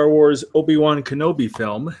a Star Wars Obi-Wan Kenobi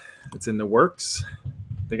film. It's in the works.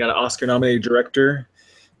 They got an Oscar-nominated director.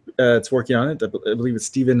 It's working on it. I believe it's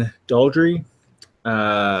Stephen Daldry.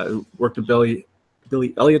 Worked with Billy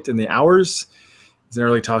Elliott in The Hours. He's in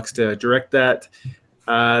early talks to direct that.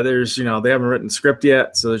 There's, they haven't written the script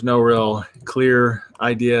yet, so there's no real clear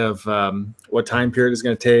idea of what time period it's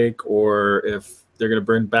going to take, or if they're going to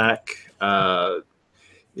bring back, oh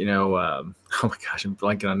my gosh, I'm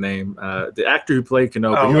blanking on name. The actor who played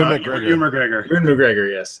Kenobi. Ewan McGregor. Ewan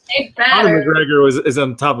McGregor, yes. Ewan McGregor is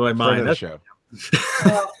on top of my mind. That's show.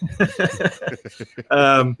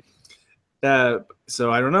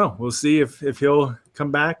 So I don't know. We'll see if he'll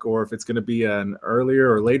come back, or if it's going to be an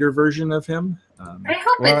earlier or later version of him. I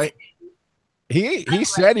hope he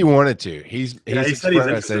said he wanted to. He said he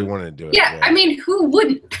wanted to do it. Yeah, I mean, who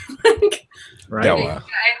wouldn't? Right. Yeah,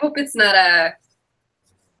 I hope it's not a.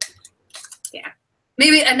 Yeah,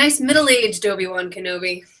 maybe a nice middle-aged Obi-Wan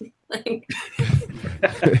Kenobi, like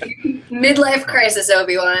midlife crisis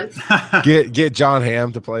Obi-Wan. Get John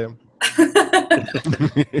Hamm to play him.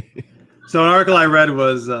 So an article I read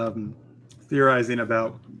was theorizing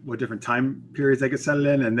about what different time periods they could set it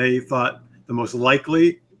in, and they thought the most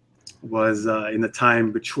likely was in the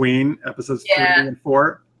time between episodes 3 and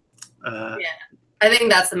 4. Yeah, I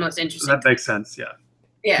think that's the most interesting. That makes sense. Yeah.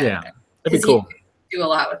 Yeah, that'd be cool. Do a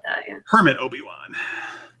lot with that. Yeah. Hermit Obi-Wan.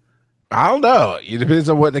 I don't know. It depends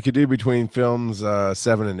on what they could do between films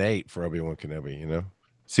 7 and 8 for Obi-Wan Kenobi.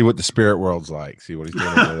 See what the spirit world's like. See what he's doing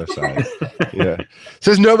on the other side. Yeah.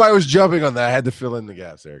 Since nobody was jumping on that, I had to fill in the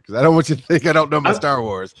gaps there because I don't want you to think I don't know my Star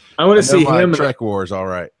Wars. I want to see him. Trek Wars, all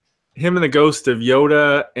right. Him and the ghost of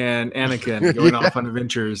Yoda and Anakin going off on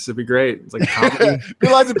adventures. It'd be great. It's like a comedy. Be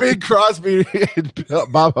like the Bing Crosby and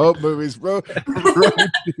Bob Hope movies, bro.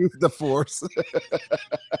 The Force.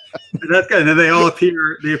 That's good. And then they all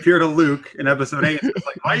appear. They appear to Luke in Episode 8. It's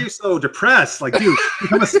like, why are you so depressed? Like, dude,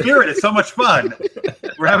 become a spirit. It's so much fun.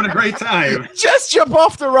 We're having a great time. Just jump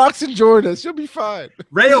off the rocks and join us. You'll be fine.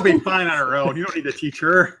 Rey will be fine on her own. You don't need to teach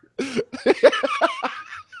her.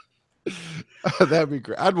 Oh, that'd be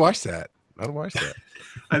great. I'd watch that.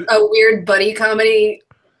 A weird buddy comedy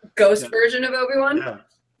ghost version of Obi-Wan.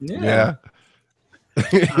 Yeah.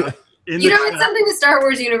 It's something the Star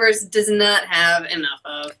Wars universe does not have enough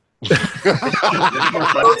of.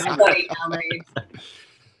 Ghost buddy comedy.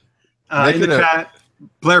 In the chat,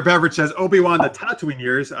 Blair Beveridge says Obi-Wan the Tatooine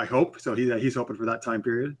years. I hope so. He's hoping for that time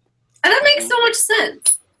period. And that makes so much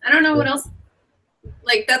sense. I don't know what else.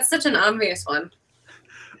 Like, that's such an obvious one.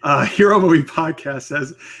 Hero Movie Podcast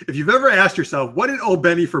says, if you've ever asked yourself, what did old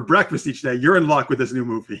Benny for breakfast each day, you're in luck with this new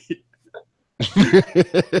movie.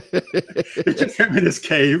 It's just him in his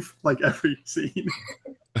cave, like every scene.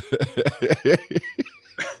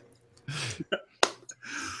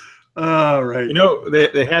 All right.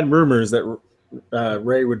 They had rumors that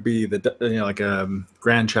Rey would be the like a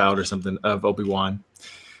grandchild or something of Obi-Wan.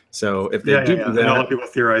 So if they do that, I know a lot of people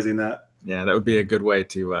theorizing that. Yeah, that would be a good way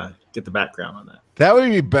to get the background on that. That would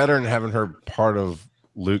be better than having her part of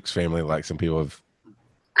Luke's family, like some people have.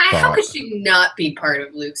 How could she not be part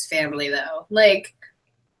of Luke's family, though? Like,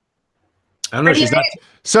 I don't know. She's not.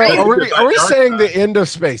 So are we saying the end of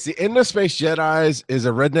space? The end of space Jedi's is a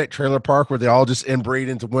redneck trailer park where they all just inbreed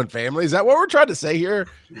into one family? Is that what we're trying to say here?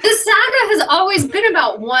 The saga has always been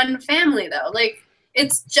about one family, though. Like,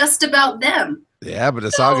 it's just about them. Yeah, but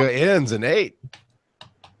the saga ends in 8.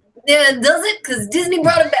 Yeah, does it? Because Disney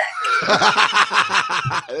brought it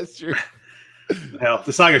back. That's true. Hell,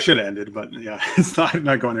 the saga should have ended, but yeah, it's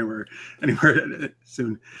not going anywhere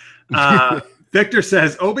soon. Victor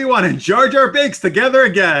says Obi-Wan and Jar Jar Binks together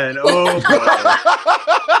again. Oh,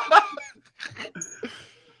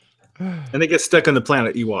 and they get stuck on the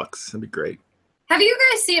planet Ewoks. That'd be great. Have you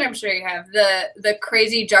guys seen? I'm sure you have the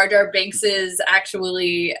crazy Jar Jar Binks is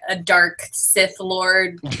actually a dark Sith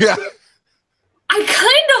Lord. Yeah. I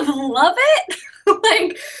kind of love it,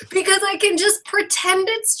 like, because I can just pretend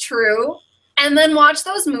it's true and then watch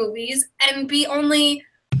those movies and be only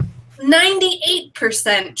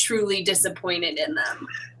 98% truly disappointed in them.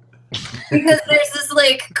 Because there's this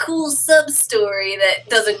like cool sub story that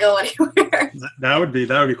doesn't go anywhere. That would be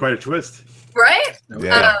quite a twist. Right?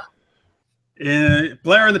 Yeah.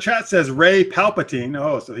 Blair in the chat says Rey Palpatine.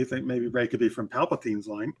 Oh, so he think maybe Rey could be from Palpatine's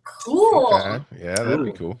line. Cool. Okay. Yeah, that'd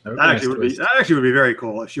be cool. That actually would be very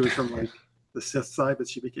cool if she was from like the Sith side, but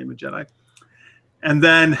she became a Jedi. And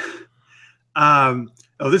then,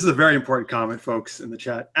 this is a very important comment, folks, in the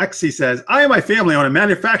chat. Exy says, I and my family own a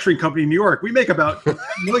manufacturing company in New York. We make about $10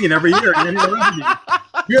 million every year in annual revenue.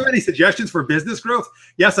 Do you have any suggestions for business growth?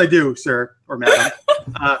 Yes, I do, sir or madam.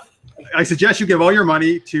 I suggest you give all your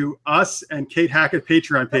money to us and Kate Hackett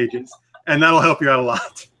Patreon pages, and that'll help you out a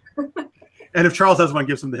lot. And if Charles has one,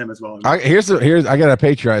 give some to him as well. I got a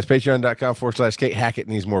Patreon. It's patreon.com/Kate Hackett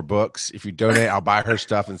needs more books. If you donate, I'll buy her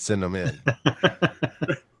stuff and send them in.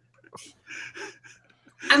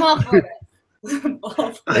 I'm all for it.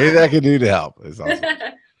 Anything I can do to help. It's awesome.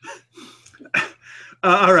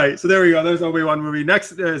 All right, so there we go. There's Obi-Wan movie.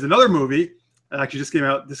 Next is another movie. Actually, just came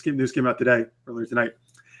out. News came out today, earlier tonight.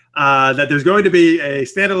 That there's going to be a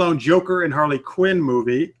standalone Joker and Harley Quinn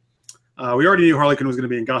movie. We already knew Harley Quinn was going to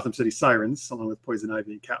be in Gotham City Sirens, along with Poison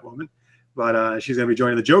Ivy and Catwoman. But she's going to be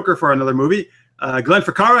joining the Joker for another movie. Glenn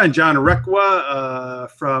Ficarra and John Requa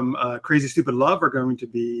from Crazy Stupid Love are going to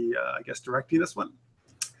be, I guess, directing this one.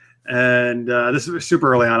 And this is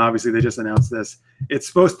super early on. Obviously, they just announced this.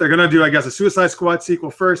 They're going to do, I guess, a Suicide Squad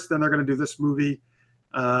sequel first. Then they're going to do this movie.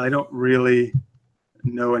 I don't really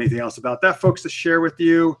know anything else about that, folks, to share with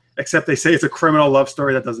you, except they say it's a criminal love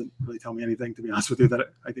story. That doesn't really tell me anything, to be honest with you,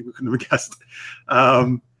 that I think we couldn't have guessed.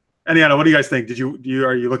 Anyhow, what do you guys think? Are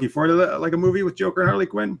you looking forward to like a movie with Joker and Harley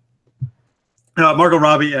Quinn? Margot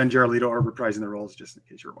Robbie and Jared Leto are reprising their roles, just in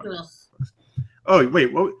case you're wondering. Oh, wait,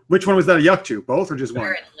 which one was that a yuck to? Both or just one?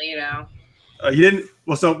 Jared Leto. You didn't?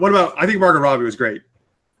 Well, so what about, I think Margot Robbie was great.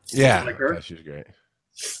 Yeah, like her? yeah, she was great.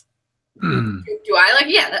 Do I like?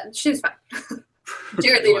 Yeah, she's fine.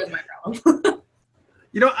 Jared Leto is my problem.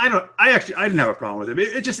 I didn't have a problem with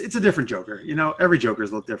it. It's a different Joker. Every Joker is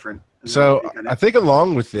a little different. So I think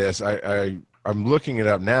along with this, I'm looking it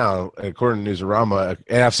up now, according to Newsarama,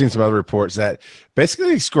 and I've seen some other reports that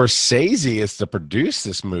basically Scorsese is to produce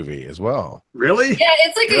this movie as well. Really? Yeah,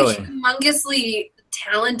 it's like a humongously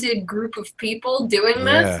talented group of people doing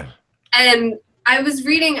this. Yeah. And I was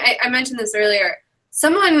reading, I mentioned this earlier,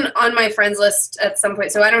 someone on my friends list at some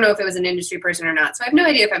point, so I don't know if it was an industry person or not, so I have no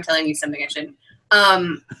idea if I'm telling you something I shouldn't.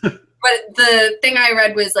 But the thing I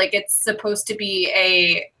read was like it's supposed to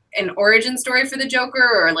be an origin story for the Joker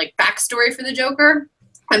or like backstory for the Joker.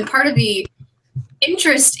 And part of the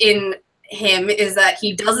interest in him is that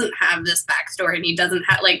he doesn't have this backstory and he doesn't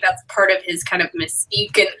have like that's part of his kind of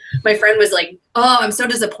mystique. And my friend was like, oh, I'm so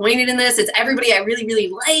disappointed in this. It's everybody I really, really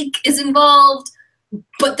like is involved.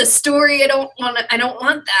 But the story, I don't want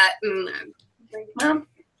that. And I'm like, well,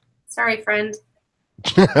 sorry, friend.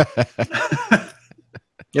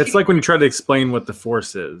 Yeah, it's like when you try to explain what the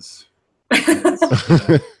Force is.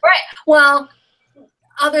 Right. Well,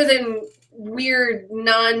 other than weird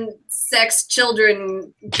non-sex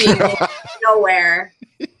children being nowhere,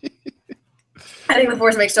 I think the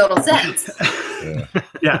Force makes total sense.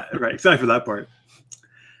 Yeah, right. Exactly for that part.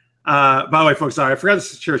 By the way, folks, sorry, I forgot to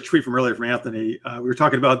share a tweet from earlier from Anthony. We were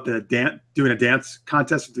talking about doing a dance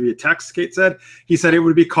contest via text, Kate said. He said it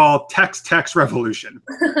would be called Text Revolution.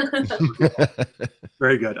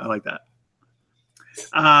 Very good. I like that.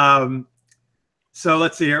 So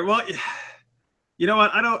let's see here. Well, You know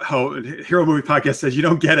what? I don't. Oh, Hero Movie Podcast says you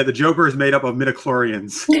don't get it. The Joker is made up of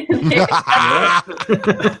midichlorians.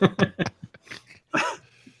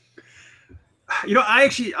 You know,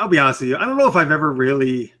 I'll be honest with you. I don't know if I've ever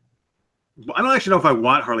really. I don't actually know if I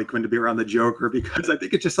want Harley Quinn to be around the Joker because I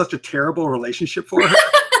think it's just such a terrible relationship for her.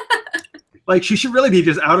 Like, she should really be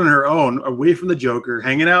just out on her own, away from the Joker,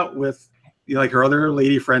 hanging out with, you know, like her other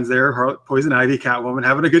lady friends there, Poison Ivy, Catwoman,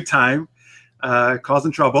 having a good time,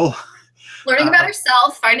 causing trouble. Learning about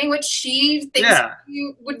herself, finding what she thinks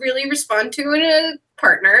you would really respond to in a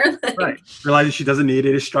partner. Right. Realizing she doesn't need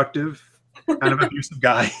a destructive, kind of abusive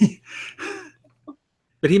guy.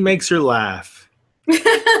 But he makes her laugh.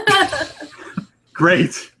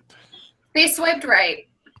 Great. They swiped right.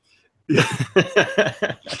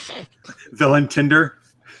 Villain Tinder.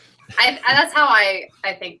 That's how I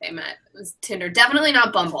think they met. It was Tinder. Definitely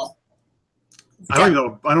not Bumble. I don't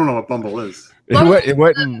know what Bumble is. It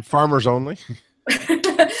wasn't Farmers Only.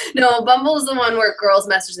 No, Bumble is the one where girls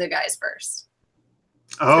message the guys first.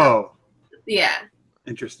 Oh. Yeah.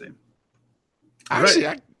 Interesting. Actually,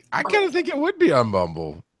 I kind of think it would be on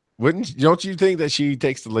Bumble. Don't you think that she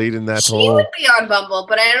takes the lead in that She whole? would be on Bumble,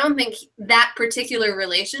 but I don't think that particular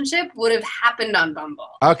relationship would have happened on Bumble.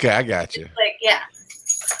 Okay, I got you. Like, yeah.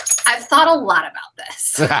 I've thought a lot about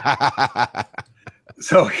this.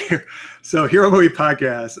 So Hero Movie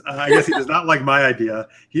Podcast. I guess he does not like my idea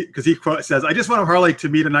because he says, "I just want Harley to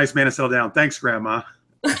meet a nice man and settle down. Thanks, Grandma."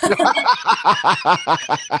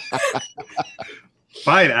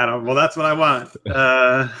 Fine, Adam. Well, that's what I want.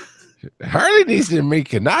 Harley needs to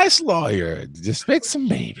make a nice lawyer. Just make some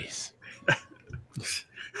babies.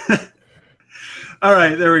 All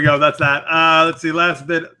right, there we go. That's that. Let's see. Last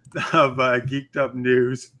bit of Geeked Up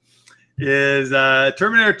news is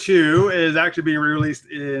Terminator 2 is actually being released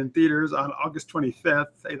in theaters on August 25th.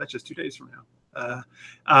 Hey, that's just 2 days from now.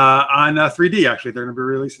 On 3D, actually. They're going to be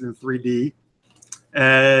releasing in 3D.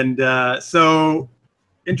 And so,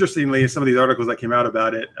 interestingly, some of these articles that came out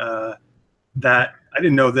about it, that I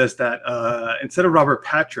didn't know this, that instead of Robert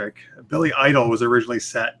Patrick, Billy Idol was originally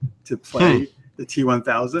set to play the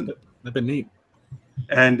T-1000. That'd been neat.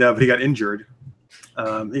 And but he got injured.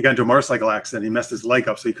 He got into a motorcycle accident. He messed his leg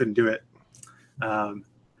up, so he couldn't do it.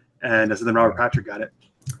 And so then Robert Patrick got it.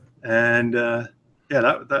 And yeah,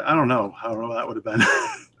 that I don't know how that would have been.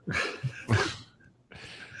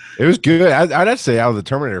 It was good. I'd have to say out of the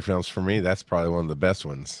Terminator films, for me, that's probably one of the best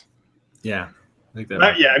ones. Yeah. I think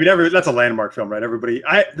that yeah, I mean, that's a landmark film, right? Everybody,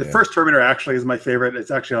 the first Terminator actually is my favorite.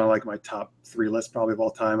 It's actually on like my top 3 list probably of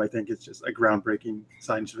all time. I think it's just a groundbreaking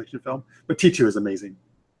science fiction film. But T2 is amazing.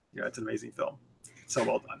 Yeah, it's an amazing film. It's so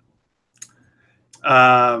well done.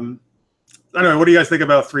 I don't know. What do you guys think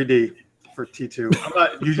about 3D for T2? I'm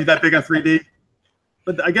not usually that big on 3D,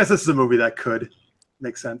 but I guess this is a movie that could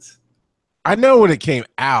make sense. I know when it came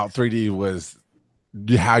out, 3D was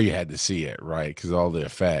how you had to see it, right? Because all the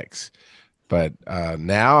effects. But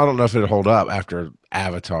now I don't know if it'll hold up after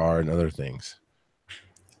Avatar and other things.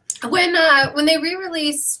 When they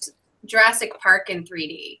re-released Jurassic Park in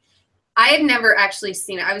 3D, I had never actually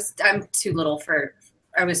seen it. I was too little,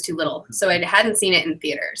 so I hadn't seen it in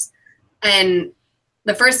theaters. And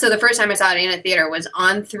the first time I saw it in a theater was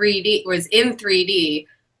in 3D,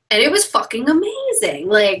 and it was fucking amazing.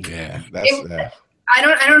 Like, yeah, that's I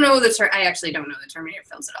don't know I actually don't know the Terminator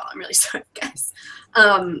films at all. I'm really sorry, guys.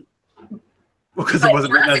 Well, because it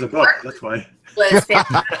wasn't written as a book. That's why. Was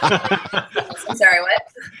fantastic. I'm sorry, what?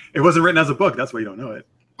 It wasn't written as a book. That's why you don't know it.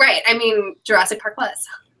 Right. I mean, Jurassic Park was.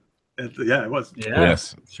 Yeah, it was. Yeah.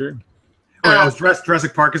 Yes. Sure.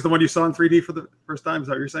 Jurassic Park is the one you saw in 3D for the first time. Is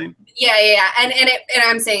that what you're saying? Yeah. And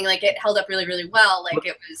I'm saying like it held up really, really well. Like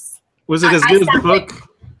it was. Was it as good as the book?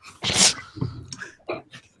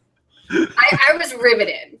 I was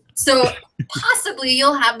riveted. So possibly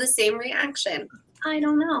you'll have the same reaction. I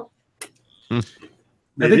don't know. I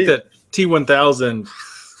think that T-1000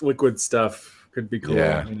 liquid stuff could be cool.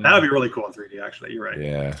 Yeah. You know? That would be really cool in 3D, actually. You're right.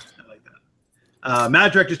 Yeah. I like that.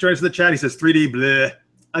 Matt Drek just joined us in the chat. He says 3D, bleh.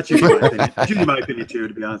 That's usually my opinion. That's usually my opinion, too,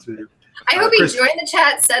 to be honest with you. I hope he joined the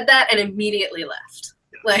chat, said that, and immediately left.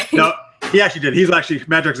 Like, no, he actually did.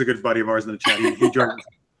 Matt Drek's a good buddy of ours in the chat. He joined.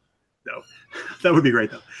 No, that would be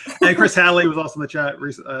great, though. And Chris Hadley was also in the chat.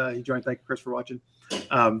 He joined. Thank you, Chris, for watching.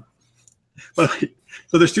 But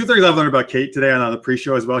so there's 2 things I've learned about Kate today on the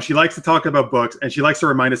pre-show as well. She likes to talk about books, and she likes to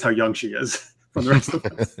remind us how young she is from the rest of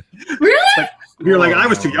us. Really? Like, you're like, I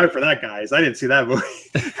was too young for that, guys. I didn't see that movie.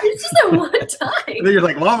 It's just a one time. And then you're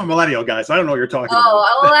like, well, I'm a millennial guy, so I don't know what you're talking about.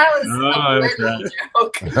 Oh, well, that was a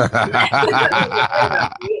joke.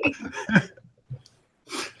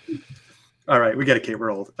 All right, we get it, Kate.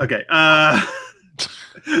 We're old. Okay.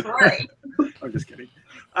 Sorry. I'm just kidding.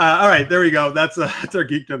 All right, there we go. That's our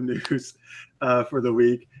Geeked Up news for the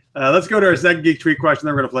week. Let's go to our second Geek Tweet question.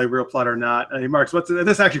 Then we're going to play Real Plot or Not. Hey, Marks, what's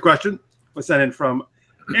this actually question was sent in from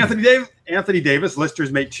Anthony Davis,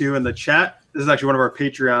 Lister's Mate 2 in the chat. This is actually one of our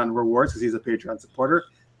Patreon rewards because he's a Patreon supporter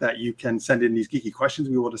that you can send in these geeky questions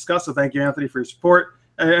we will discuss. So thank you, Anthony, for your support.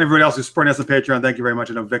 Everybody else who's supporting us on Patreon, thank you very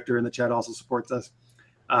much. I know Victor in the chat also supports us.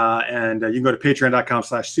 And you can go to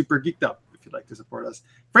patreon.com/supergeekedup if you'd like to support us.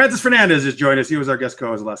 Francis Fernandez has joined us. He was our guest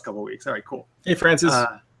co-host the last couple of weeks. All right, cool. Hey, Francis.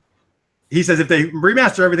 He says if they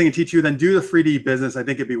remaster everything and teach you, then do the 3D business. I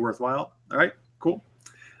think it'd be worthwhile. All right, cool.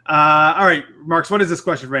 All right, Marks, what is this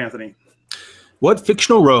question for Anthony? What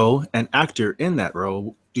fictional role and actor in that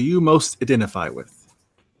role do you most identify with?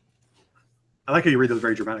 I like how you read those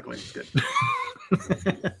very dramatically. It's good.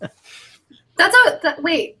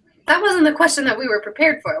 Wait, that wasn't the question that we were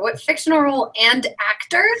prepared for. What fictional role and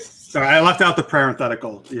actor? Sorry, I left out the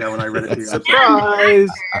parenthetical. Yeah, when I read it to you. Surprise!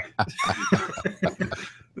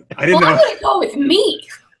 I didn't know. I'm going to go with me.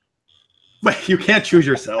 But you can't choose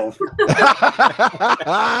yourself.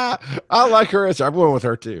 I like her answer. I'm going with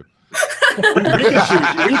her too. We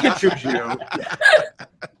can choose you.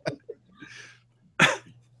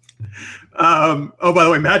 Oh, by the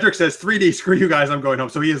way, Madrick says 3D. Screw you guys. I'm going home.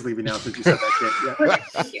 So he is leaving now since you said that. Yeah.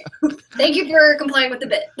 Thank you. Thank you for complying with the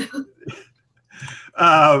bit.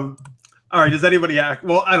 All right. Does anybody act?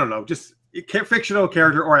 Well, I don't know. Just fictional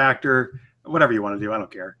character or actor, whatever you want to do. I don't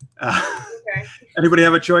care. Okay. Anybody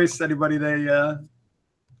have a choice? Anybody they?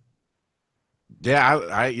 Yeah,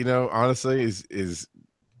 I honestly is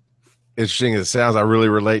interesting as it sounds. I really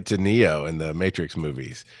relate to Neo in the Matrix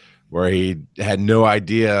movies, where he had no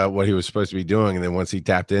idea what he was supposed to be doing, and then once he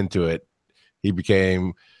tapped into it, he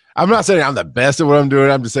became. I'm not saying I'm the best at what I'm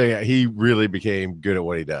doing. I'm just saying he really became good at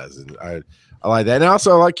what he does, and I like that. And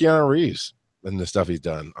also, I like Keanu Reeves and the stuff he's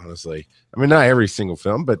done. Honestly, I mean, not every single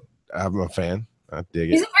film, but I'm a fan. I dig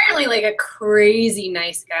it. He's apparently like a crazy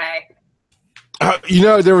nice guy.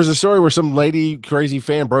 There was a story where some crazy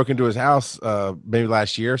fan broke into his house maybe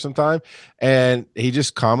last year sometime, and he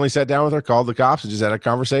just calmly sat down with her, called the cops, and just had a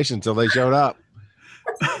conversation until they showed up.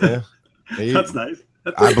 Yeah. That's nice.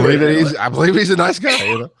 I believe he's a nice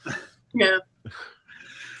guy. Yeah.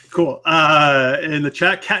 Cool. In the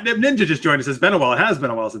chat, Catnip Ninja just joined us. It's been a while. It has been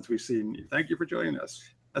a while since we've seen you. Thank you for joining us.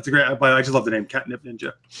 That's a great. I just love the name Catnip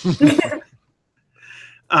Ninja.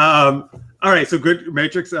 All right, so good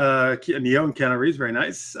Matrix, Neo and Keanu Reeves, very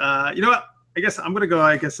nice. You know what? I guess I'm gonna go.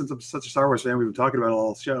 I guess since I'm such a Star Wars fan, we've been talking about it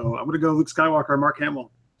all show. I'm gonna go Luke Skywalker or Mark Hamill.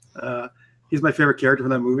 He's my favorite character from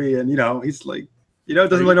that movie, and he's like,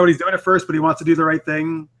 doesn't really know what he's doing at first, but he wants to do the right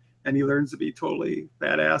thing, and he learns to be totally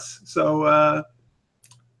badass. So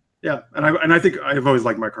yeah, and I think I've always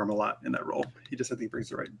liked Mark Hamill a lot in that role. He just I think brings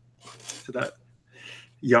the right to that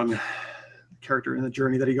young character in the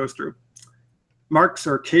journey that he goes through. Marks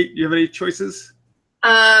or Kate, do you have any choices?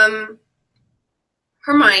 Hermione,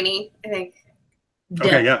 I think.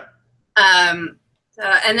 Okay, yeah. And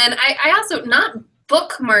then I also, not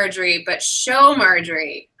book Marjorie, but show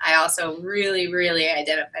Marjorie, I also really, really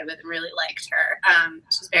identified with and really liked her.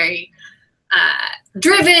 She's very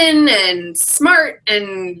driven and smart,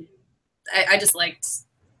 and I just liked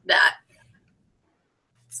that.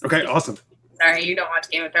 Okay, awesome. Sorry, you don't watch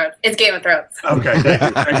Game of Thrones. It's Game of Thrones. Okay, thank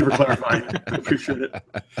you. Thank you for clarifying. I appreciate it.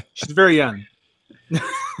 She's very young.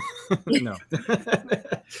 No.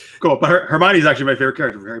 Cool, but Hermione's actually my favorite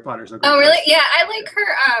character from Harry Potter. So oh, really? Yeah, I like her.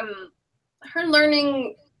 Her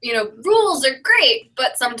learning, rules are great,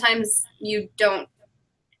 but sometimes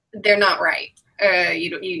they're not right.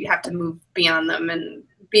 You have to move beyond them, and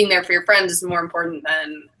being there for your friends is more important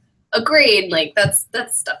than a grade. Like that's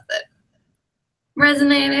stuff that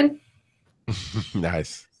resonated.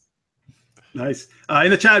 Nice. In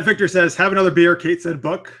the chat, Victor says, "Have another beer." Kate said,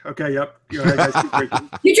 "Book." Okay, yep. Go ahead, guys. Keep drinking.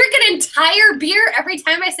 You drink an entire beer every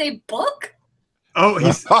time I say book? Oh,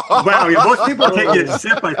 wow. Yeah, most people take a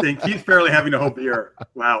sip. I think he's barely having a whole beer.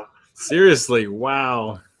 Wow. Seriously,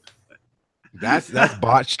 wow. That's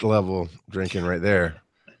botched level drinking right there.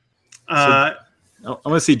 I want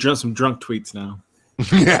to see some drunk tweets now.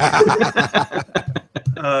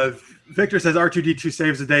 Victor says R2-D2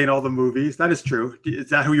 saves the day in all the movies. That is true. Is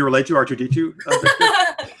that who you relate to,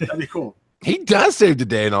 R2-D2? That'd be cool. He does save the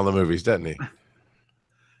day in all the movies, doesn't he?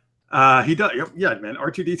 He does. Yeah, man.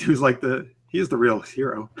 R2-D2 is like he is the real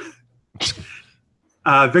hero.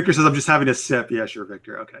 Victor says, I'm just having a sip. Yeah, sure,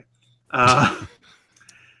 Victor. Okay.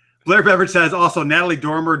 Blair Beveridge says, also Natalie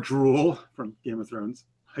Dormer drool from Game of Thrones.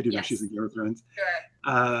 I do know she's in Game of Thrones.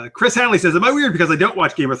 Sure. Chris Hanley says, am I weird because I don't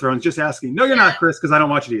watch Game of Thrones? Just asking. No, you're not, Chris, because I don't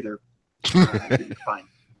watch it either. Fine.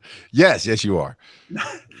 Yes, you are.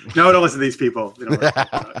 No, don't listen to these people. They don't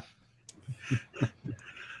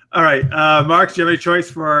All right, Mark, do you have any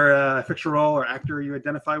choice for fictional role or actor you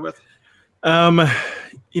identify with?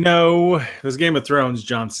 You know, it was Game of Thrones,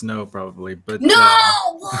 Jon Snow probably, but No,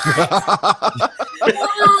 what?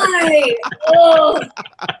 Why? Oh.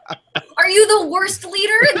 Are you the worst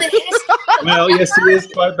leader in the history? well, yes, he is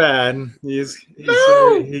quite bad.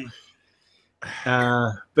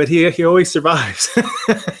 But he always survives.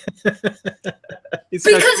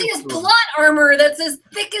 Because he has plot armor that's as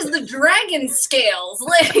thick as the dragon scales.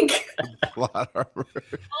 Like, Plot armor.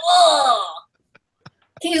 oh,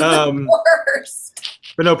 he's the worst.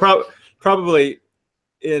 But no, probably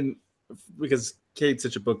because Kate's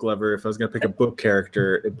such a book lover. If I was gonna pick a book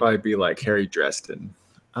character, it'd probably be like Harry Dresden.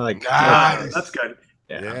 I like. Nice. That's good.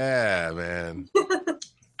 Yeah, man.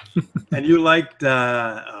 And you liked?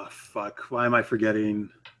 Oh fuck! Why am I forgetting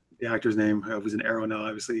the actor's name? It was an Arrow now,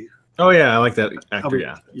 obviously. Oh yeah, I like that actor.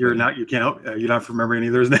 Yeah, you're not. You can't. You're not remembering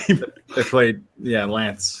either his name. They played. Yeah,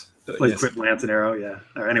 Lance. Played Quentin Lance and Arrow. Yeah.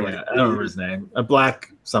 Or anyway, I don't remember his name. A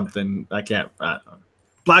Black something. I can't.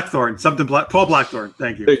 Blackthorn. Something Black. Paul Blackthorn.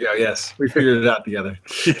 Thank you. There you go. Yes, we figured it out together.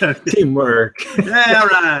 Yeah. Teamwork. Yeah. All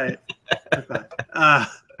right.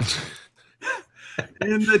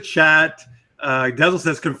 In the chat, Dezel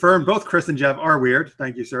says confirmed. Both Chris and Jeff are weird.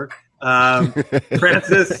 Thank you, sir.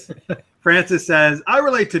 Francis says I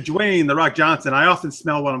relate to Dwayne The Rock Johnson. I often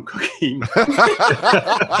smell when I'm cooking.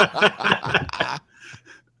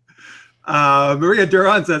 Maria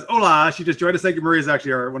Duran says hola. She just joined us. Thank you. Maria is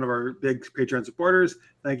actually one of our big Patreon supporters.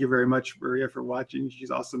 Thank you very much, Maria, for watching. She's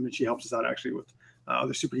awesome and she helps us out actually with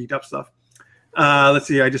other super geeked up stuff. Let's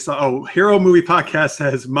see. I just saw. Hero Movie Podcast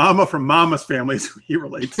says Mama from Mama's Family is who he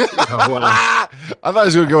relates to. Oh, wow. I thought I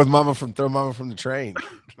was going to go with Throw Mama from the Train.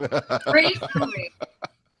 Great movie.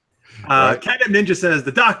 Catnip Ninja says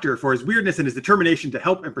the Doctor for his weirdness and his determination to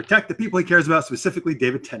help and protect the people he cares about, specifically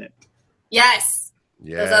David Tennant. Yes.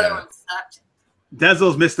 Yeah. Those other ones sucked.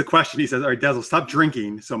 Dezel's missed the question. He says, all right, Dezel, stop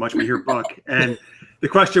drinking so much when you hear book. And the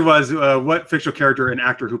question was, what fictional character and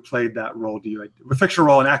actor who played that role what fictional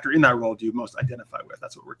role and actor in that role do you most identify with?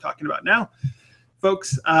 That's what we're talking about now,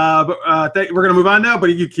 folks. We're going to move on now, but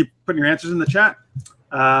you keep putting your answers in the chat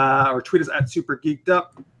or tweet us at Super Geeked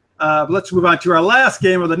Up. But let's move on to our last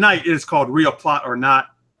game of the night. It is called Real Plot or Not.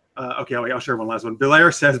 Okay, I'll share one last one.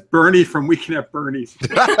 Belair says Bernie from Weekend at Bernie's.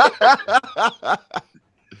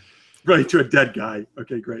 Right to a dead guy.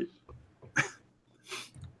 Okay, great.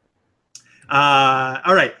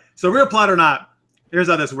 All right. So Real Plot or Not. Here's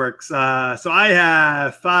how this works. So I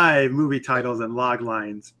have 5 movie titles and log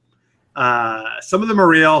lines. Some of them are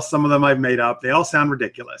real. Some of them I've made up. They all sound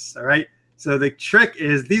ridiculous. All right. So the trick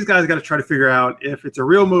is these guys got to try to figure out if it's a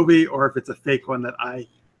real movie or if it's a fake one that I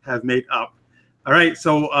have made up. All right.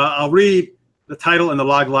 So I'll read the title and the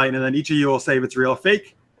log line, and then each of you will say if it's real or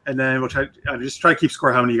fake. And then we'll try to keep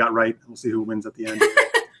score how many you got right. We'll see who wins at the end.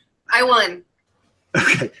 I won.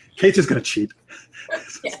 Okay. Kate's just going to cheat.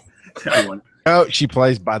 Yeah. I won. Oh, she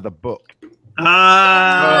plays by the book.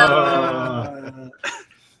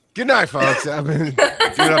 Good night, folks. I've been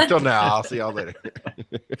doing up till now. I'll see y'all later.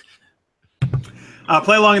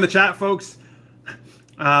 Play along in the chat, folks.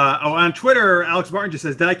 On Twitter, Alex Martin just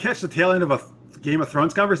says, did I catch the tail end of a Game of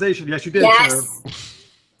Thrones conversation? Yes, you did. Yes. Sir.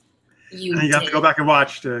 You have to go back and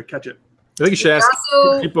watch to catch it. I think you should ask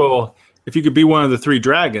people if you could be one of the 3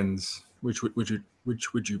 dragons, which would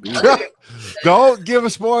you be? Don't give a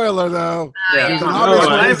spoiler though. Yeah.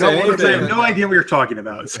 I have no idea what you're talking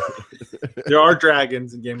about. So. There are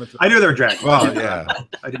dragons in Game of Thrones. I knew there were dragons. Well, yeah.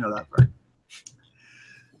 I didn't know that part.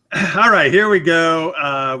 All right, here we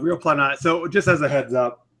go. Real Plot or Not. So just as a heads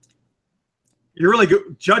up, you're really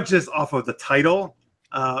good. Judge this off of the title.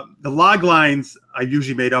 The log lines I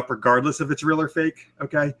usually made up regardless if it's real or fake.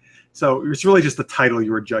 Okay. So it's really just the title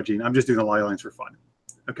you were judging. I'm just doing the log lines for fun.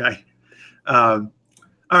 Okay. All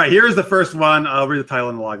right. Here's the first one. I'll read the title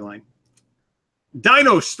and the log line.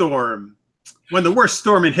 Dino Storm. When the worst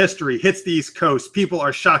storm in history hits the East Coast, people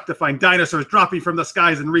are shocked to find dinosaurs dropping from the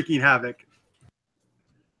skies and wreaking havoc.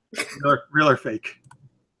 Real or fake?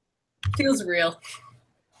 Feels real.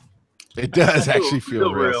 It does actually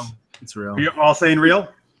feel real. It's real. Are you all saying real?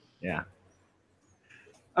 Yeah.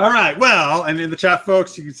 All right. Well, and in the chat,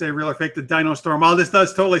 folks, you can say real or fake. The Dino Storm. While this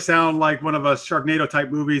does totally sound like one of us Sharknado type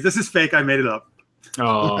movies, this is fake. I made it up.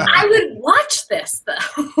 Oh. I would watch this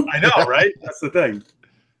though. I know, right? That's the thing.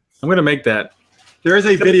 I'm gonna make that. There is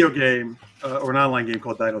a video game or an online game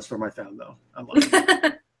called Dino Storm. I found though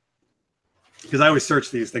online because I always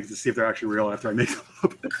search these things to see if they're actually real after I make them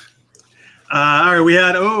up. All right, we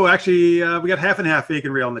had we got half and half fake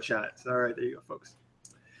and real in the chat. So, all right, there you go, folks.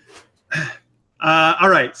 All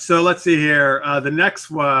right, so let's see here. The next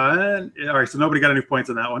one. All right, so nobody got any points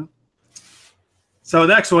on that one. So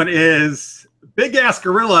the next one is Big Ass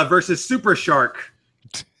Gorilla versus Super Shark.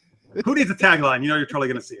 Who needs a tagline? You know you're totally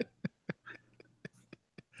going to see it.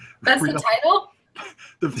 That's the title?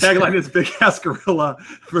 The tagline is Big Ass Gorilla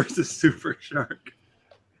versus Super Shark.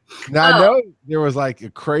 Now, I know there was like a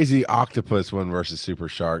crazy octopus one versus Super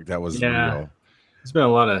Shark. That was real. There's been a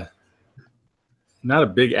lot of, not a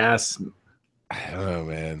big ass. I don't know,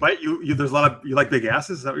 man. But there's a lot of, you like big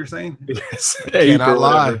asses? Is that what you're saying? Yes. Cannot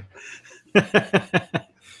lie.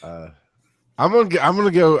 I'm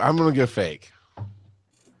gonna go fake.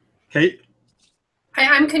 Kate?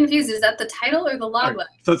 I'm confused. Is that the title or the logline? Right.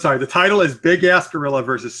 So sorry, the title is Big Ass Gorilla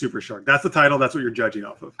versus Super Shark. That's the title. That's what you're judging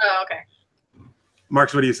off of. Oh, okay.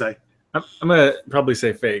 Marx, what do you say? I'm gonna probably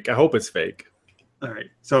say fake. I hope it's fake. All right.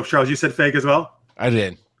 So Charles, you said fake as well? I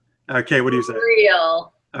did. Okay, what do you say?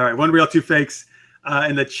 Real. All right, 1 real, 2 fakes.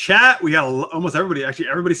 In the chat, we got almost everybody. Actually,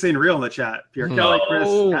 everybody's saying real in the chat. Pierre Kelly, Chris,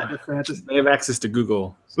 Pat Francis. They have access to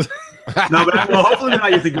Google. No, but well, hopefully you're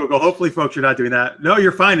not using Google. Hopefully, folks, you're not doing that. No,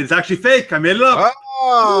 you're fine. It's actually fake. I made it up.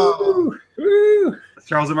 Oh, Woo.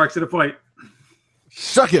 Charles and Mark to the point.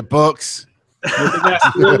 Suck it, books.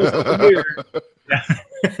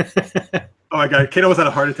 Oh my God, Kate almost had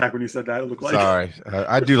a heart attack when you said that. It looked like. Sorry,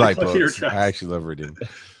 I do like Like books. I actually love reading.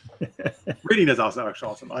 Reading is also actually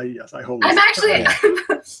awesome. I hold. I'm actually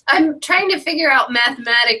I'm trying to figure out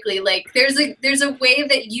mathematically. Like, there's a way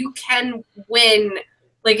that you can win.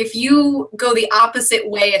 Like, if you go the opposite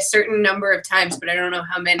way a certain number of times, but I don't know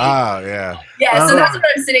how many. Oh yeah. Yeah, so that's what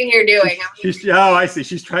I'm sitting here doing. I see.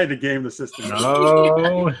 She's trying to game the system.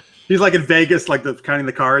 No. He's like in Vegas, like counting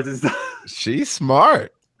the cards and stuff. She's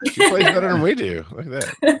smart. She plays better than we do. Look at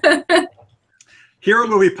that. Hero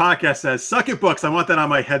Movie Podcast says, "Suck it, books. I want that on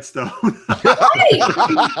my headstone."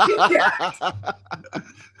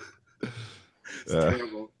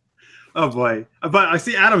 Terrible. Oh boy! But I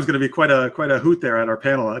see Adam's going to be quite a hoot there at our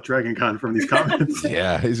panel at Dragon Con from these comments.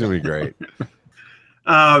 Yeah, he's going to be great.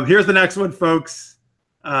 Here's the next one, folks.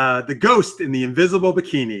 The ghost in the invisible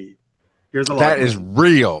bikini. Here's the log That line. is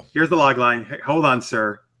real. Here's the log line. Hey, hold on,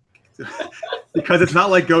 sir. Because it's not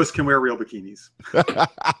like ghosts can wear real bikinis. The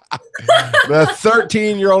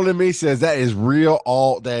 13-year-old in me says that is real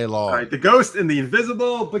all day long. All right, the ghost in the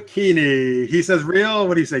invisible bikini. He says real.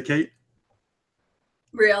 What do you say, Kate?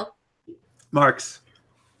 Real. Marx.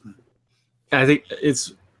 I think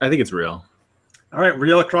it's real. All right,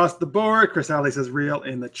 real across the board. Chris Alley says real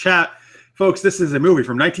in the chat. Folks, this is a movie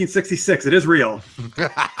from 1966. It is real.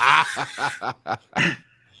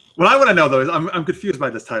 What I want to know, though, is I'm confused by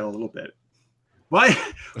this title a little bit. Why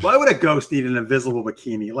would a ghost need an invisible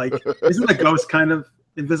bikini? Like, isn't a ghost kind of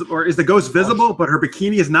invisible? Or is the ghost visible, but her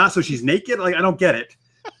bikini is not, so she's naked? Like, I don't get it.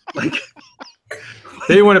 Like,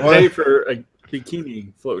 they want to pay for a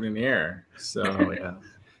bikini floating in the air. So, yeah.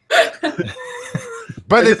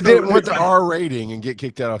 But it didn't want the R rating and get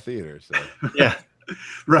kicked out of theaters. So. Yeah.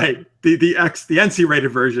 Right. The NC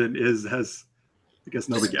rated version has I guess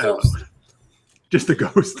nobody just a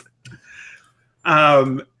ghost.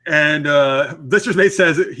 And Lister's Mate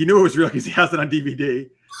says he knew it was real because he has it on DVD.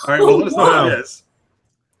 All right, well, let us know what it is.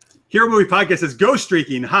 Hero Movie Podcast says ghost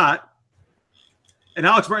streaking hot. And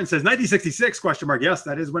Alex Martin says 1966 question mark. Yes,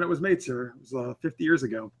 that is when it was made, sir. It was 50 years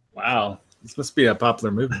ago. Wow. This must be a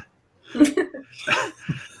popular movie.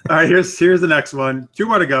 All right, here's the next one. 2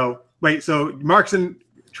 more to go. Wait, so Marx and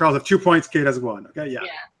Charles have 2 points. Kate has 1. Okay, yeah.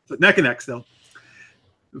 So neck and neck still.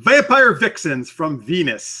 Vampire Vixens from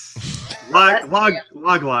Venus. Log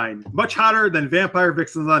line. Much hotter than vampire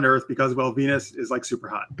vixens on Earth because, well, Venus is like super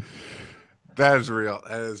hot. That is real.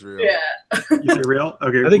 That is real. Yeah. You say real?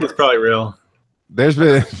 Okay. I think it's probably real. There's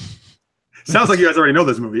been. Sounds like you guys already know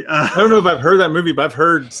this movie. I don't know if I've heard that movie, but I've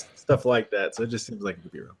heard stuff like that. So it just seems like it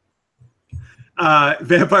could be real.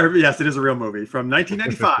 Vampire, yes, it is a real movie from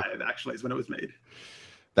 1995. Actually, is when it was made.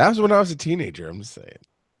 That was when I was a teenager. I'm just saying.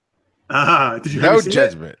 Did you? No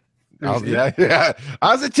judgment. I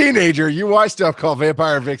was a teenager. You watched stuff called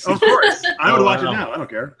Vampire Vixen. Of course, I would watch it now. I don't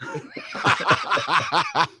care.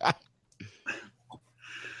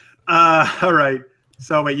 All right.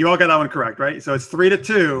 So wait, you all got that one correct, right? So it's 3-2.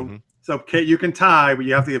 Mm-hmm. So Kate, you can tie, but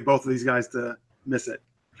you have to get both of these guys to miss it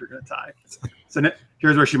if you're going to tie. So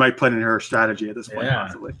here's where she might play in her strategy at this point,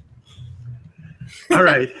 possibly. All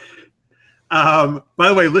right. By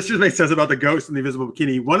the way, Lister's Mate says about the ghost in the invisible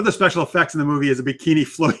bikini. One of the special effects in the movie is a bikini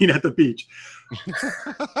floating at the beach.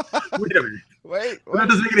 Wait a minute. Wait. That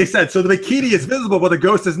doesn't make any sense. So the bikini is visible, but the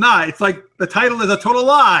ghost is not. It's like the title is a total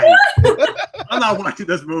lie. I'm not watching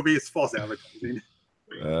this movie. It's false advertising.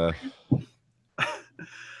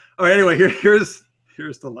 All right. Anyway, here's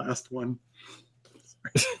the last one.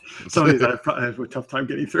 Some of these I have a tough time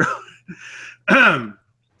getting through.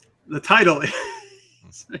 The title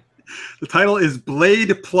is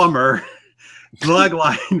Blade Plumber. Plug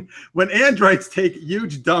line: when androids take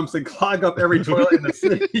huge dumps and clog up every toilet in the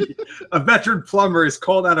city, a veteran plumber is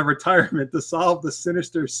called out of retirement to solve the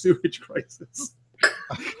sinister sewage crisis.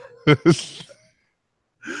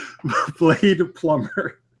 Blade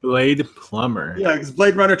Plumber. Blade Plumber. Yeah, because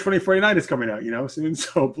Blade Runner 2049 is coming out, soon.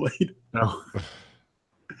 So Blade. No.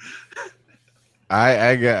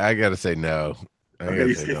 I gotta say no.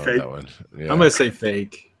 You say no fake. that one. Yeah. I'm gonna say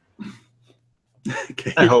fake.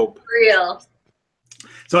 Okay. I hope. Real.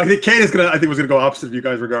 So I think Kate was gonna go opposite of you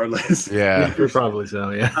guys regardless. Yeah. Probably so.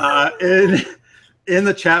 Yeah. In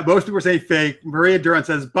the chat, most people are saying fake. Maria Durant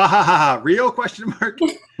says, "Bah ha ha ha, real?" Question mark.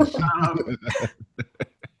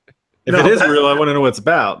 If it is real, I want to know what it's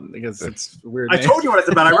about because it's weird. I told you what it's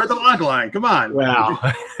about. I read the log line. Come on. Wow.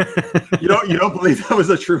 You don't believe that was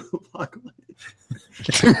a true log line?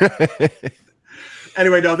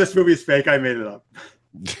 Anyway, no, this movie is fake. I made it up.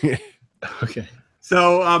 Okay.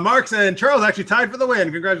 So Marx and Charles actually tied for the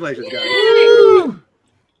win. Congratulations, guys.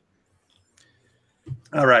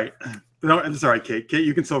 All right. No, it's all right, Kate. Kate,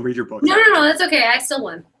 you can still read your book. No, that's okay. I still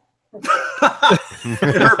won.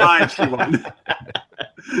 In her mind, she won.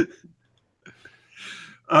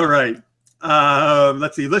 All right.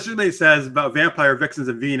 Let's see. Listener May says about Vampire Vixens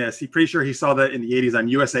and Venus. He's pretty sure he saw that in the 80s on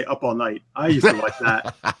USA Up All Night. I used to watch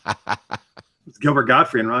that. It's Gilbert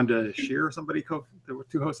Gottfried and Rhonda Shear or somebody. There were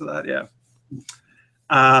two hosts of that. Yeah.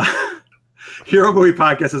 Hero Movie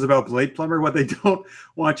Podcast is about Blade Plumber. What they don't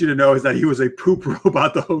want you to know is that he was a poop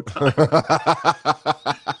robot the whole time.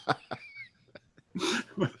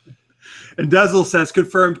 And Dezel says,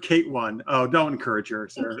 confirmed Kate won. Oh, don't encourage her,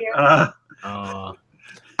 sir.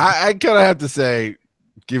 I kind of have to say,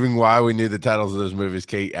 given why we knew the titles of those movies,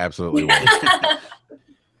 Kate absolutely won.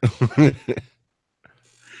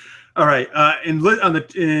 All right.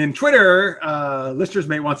 In Twitter, listeners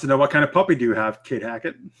mate wants to know what kind of puppy do you have, Kate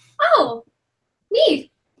Hackett? Oh,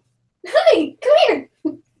 neat. Hi, come here.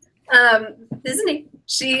 Isn't it?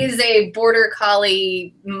 She's a border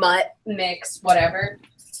collie mutt mix, whatever.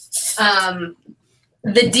 The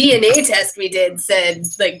DNA test we did said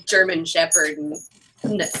like German Shepherd and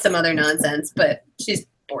some other nonsense, but she's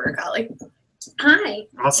border collie. Hi.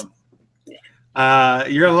 Awesome.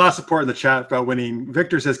 You're a lot of support in the chat about winning.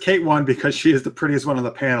 Victor says Kate won because she is the prettiest one on the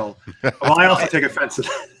panel. Well, I also take offense to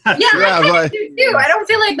that. Yeah, I do too. I don't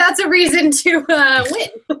feel like that's a reason to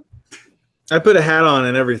win. I put a hat on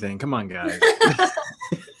and everything. Come on, guys.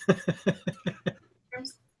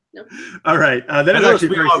 No. All right. That is actually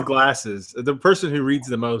we all have glasses. The person who reads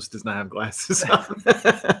the most does not have glasses on.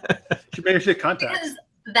 She made her contacts. Because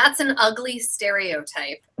that's an ugly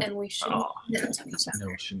stereotype, and we shouldn't. No,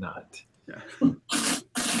 we should not. Yeah.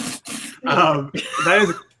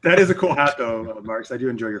 That is a cool hat, though, Marx. I do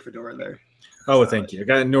enjoy your fedora there. Oh, well, thank you. I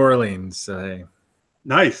got it in New Orleans. So hey.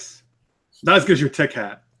 Nice. Not as good as your Tick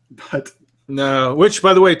hat, but no. Which,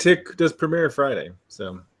 by the way, Tick does premiere Friday.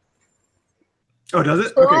 So. Oh, does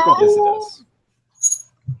it? Okay, cool. Yes, it does.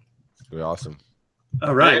 It'll be awesome.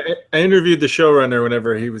 All right. I interviewed the showrunner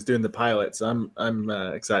whenever he was doing the pilot, so I'm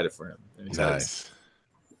excited for him. Nice.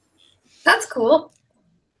 That's cool.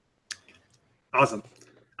 Awesome.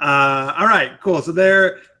 All right, cool. So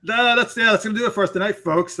that's gonna do it for us tonight,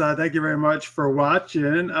 folks. Thank you very much for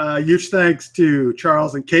watching. Huge thanks to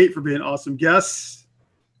Charles and Kate for being awesome guests.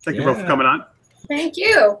 Thank you both for coming on. Thank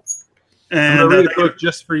you. And I'm gonna read a book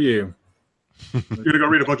just for you. You're gonna go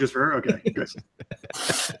read a book just for her? Okay, good.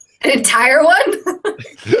 An entire one?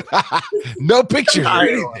 No pictures or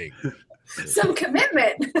anything. Some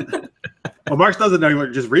commitment. Well, Marx doesn't know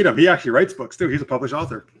just read them. He actually writes books too. He's a published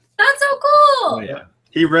author. That's so cool. Oh yeah.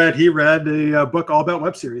 He read a book all about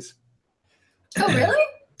web series. Oh really?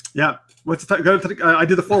 Yeah. What's the title? I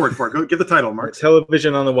did the forward for it. Go give the title, Marx.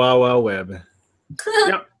 Television on the Wild Wild Web.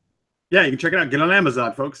 Yeah. Yeah, you can check it out. Get it on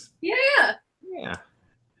Amazon, folks. Yeah.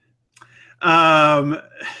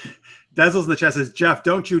 Dezel's in the chat says, Jeff,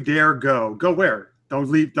 don't you dare go. Go where? Don't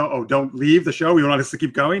leave. Don't leave the show. You want us to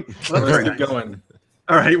keep going? Well, Let's keep going.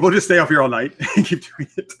 All right, we'll just stay off here all night and keep doing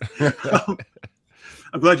it.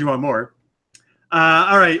 I'm glad you want more.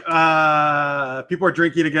 All right. People are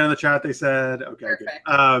drinking again in the chat. They said, okay.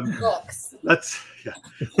 Books. Let's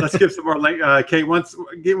give some more link. Kate, why don't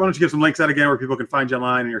you give some links out again where people can find you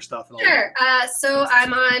online and your stuff? And all Sure. So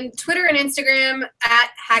I'm on Twitter and Instagram at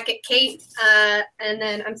HackettKate. And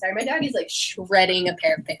then I'm sorry, my dog is like shredding a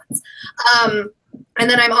pair of pants. And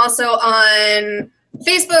then I'm also on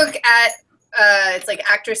Facebook at It's like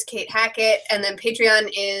actress Kate Hackett, and then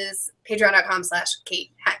Patreon is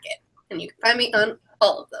patreon.com/Kate Hackett, and you can find me on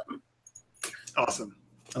all of them. Awesome.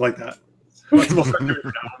 I like that. We'll start doing it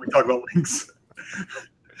now when we talk about links.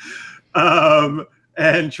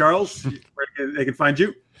 And Charles, where they can find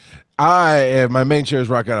you? My main show is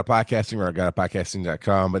Rock Out of Podcasting,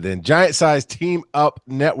 rockoutofpodcasting.com, but then Giant Size Team Up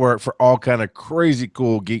Network for all kind of crazy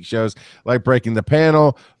cool geek shows like Breaking the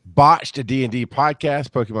Panel, Botched, a D&D podcast,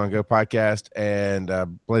 Pokemon Go podcast, and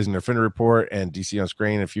Blazing Defender Report, and DC on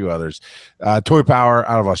Screen, and a few others. Toy Power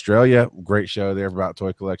out of Australia, great show there about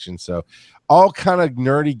toy collections. So all kind of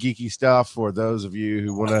nerdy, geeky stuff for those of you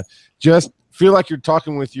who want to just feel like you're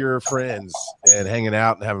talking with your friends and hanging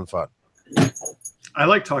out and having fun. I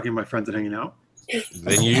like talking to my friends and hanging out.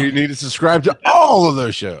 Then you need to subscribe to all of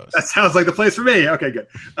those shows. That sounds like the place for me. Okay, good.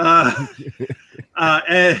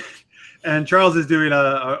 And Charles is doing an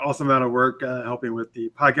awesome amount of work helping with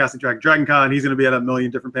the podcasting track DragonCon. He's going to be at a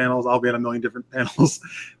million different panels. I'll be at a million different panels.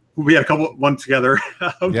 We'll be at one together.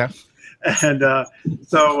 Yeah. And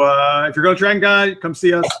so if you're going to DragonCon, come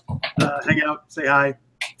see us, hang out, say hi.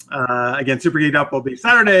 Again, Super Geeked Up will be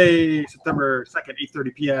Saturday, September 2nd,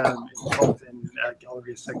 8:30 p.m. in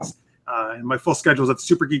Gallery 6. And my full schedule is at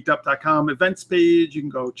supergeekedup.com events page. You can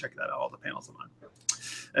go check that out, all the panels I'm on.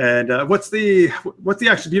 And what's the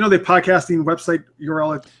actual, do you know the podcasting website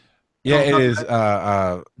URL? Yeah, it is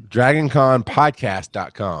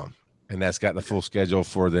dragonconpodcast.com. And that's got the full schedule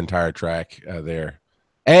for the entire track there.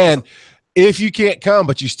 And if you can't come,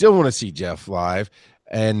 but you still want to see Jeff live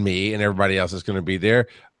and me and everybody else is going to be there,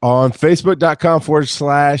 on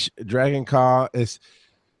facebook.com/DragonCon. It's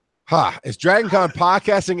DragonCon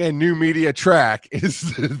Podcasting and New Media Track is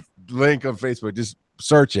the link on Facebook. Just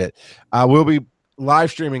search it. We'll be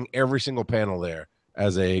live streaming every single panel there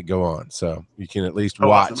as they go on. So you can at least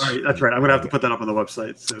watch. Awesome. Right, that's right. I'm going to have to put that up on the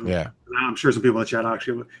website. So yeah, I'm sure some people in the chat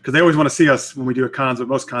actually, because they always want to see us when we do a cons, but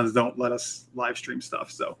most cons don't let us live stream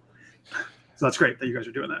stuff. So that's great that you guys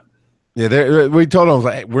are doing that. Yeah, we told them,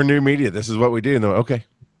 like, hey, we're new media. This is what we do. And they're like, okay.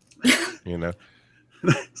 You know.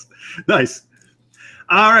 Nice.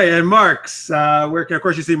 All right, and Marx, of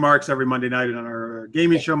course you see Marx every Monday night on our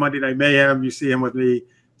gaming show, Monday Night Mayhem. You see him with me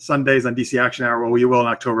Sundays on DC Action Hour. Well, you will in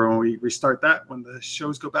October when we restart that, when the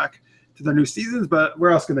shows go back to their new seasons. But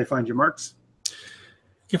where else can they find you, Marx?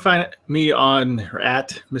 You can find me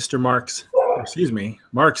at Mr. Marx,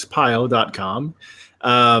 marxpyle.com,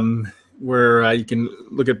 where you can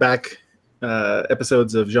look at back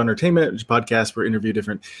episodes of Genre Entertainment, which is a podcast where I interview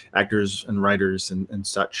different actors and writers and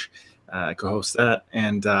such. Co-host that,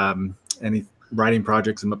 and any writing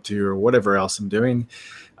projects I'm up to or whatever else I'm doing.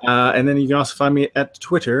 And then you can also find me at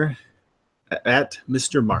Twitter at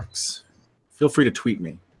Mr. Marx. Feel free to tweet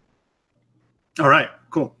me. All right,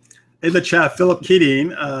 cool. In the chat, Philip Keating,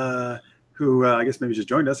 who I guess maybe just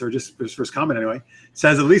joined us or just his first comment anyway,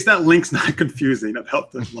 says at least that link's not confusing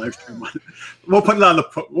about the live stream. We'll put it on the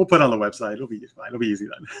website. It'll be fine. It'll be easy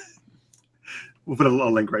then. We'll put a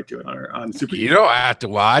link right to it on Super. You don't have to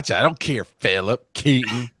watch. I don't care, Philip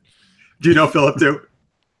Keaton. Do you know Philip too?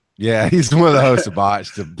 Yeah, he's one of the hosts of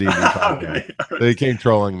Botched of D&D podcast. Okay, right. So he came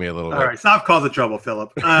trolling me a little bit. All right, stop causing trouble,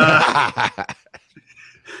 Philip.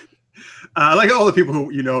 I like all the people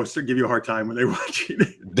who give you a hard time when they're watching.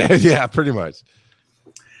 Yeah, pretty much.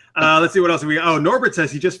 Let's see what else we got. Oh, Norbert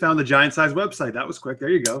says he just found the Giant Size website. That was quick. There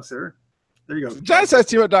you go, sir. There you go.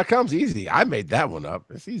 GiantSizeTeamUp.com is easy. I made that one up.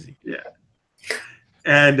 It's easy. Yeah.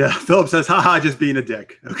 And Philip says, haha, just being a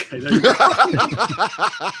dick. Okay, there you go.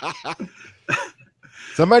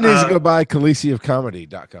 Somebody needs to go buy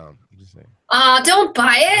KalisiofComedy.com. Don't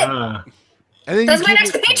buy it. That's my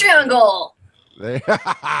next Patreon goal. There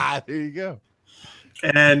you go.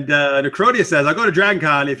 And Necrodia says, I'll go to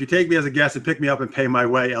DragonCon if you take me as a guest and pick me up and pay my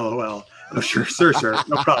way, LOL. Oh, sure, sir.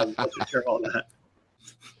 No problem. I'll take care of all that.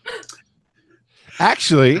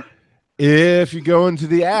 Actually, if you go into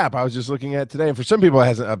the app, I was just looking at today, and for some people it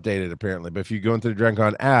hasn't updated apparently, but if you go into the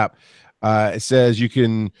DragonCon app, it says you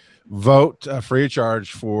can vote free of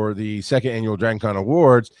charge for the second annual DragonCon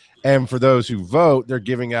Awards, and for those who vote, they're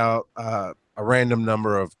giving out a random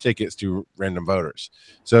number of tickets to random voters.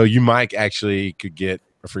 So you might actually could get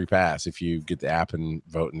a free pass if you get the app and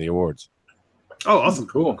vote in the awards. Oh, awesome.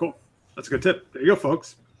 Cool. That's a good tip. There you go,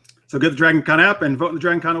 folks. So get the DragonCon app and vote in the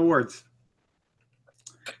DragonCon Awards.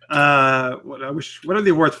 What are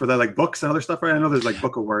the awards for that? Like books and other stuff, right? I know there's like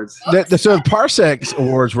book awards. So the Parsecs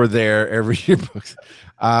awards were there every year, books,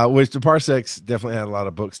 which the Parsecs definitely had a lot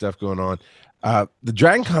of book stuff going on. The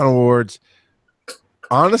DragonCon awards,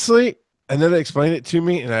 honestly, and then they explained it to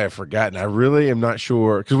me, and I have forgotten. I really am not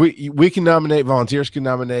sure because we can nominate, volunteers can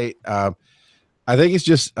nominate. I think it's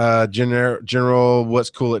just general what's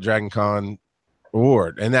cool at Dragon Con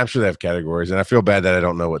award, and I'm sure they have categories, and I feel bad that I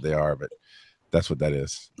don't know what they are, but that's what that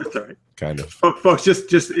is. That's all right. Kind of. Folks, just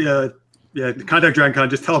contact Dragon Con.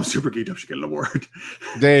 Just tell them Super Geeked Up should get an award.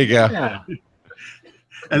 There you go. Yeah.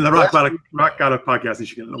 And the Rock God of Podcasting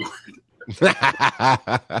should get an award.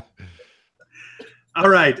 All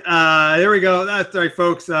right, there we go. That's all right,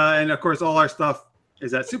 folks. And of course, all our stuff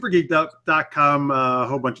is at supergeekedup.com. A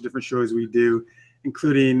whole bunch of different shows we do,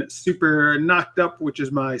 including Super Knocked Up, which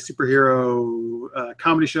is my superhero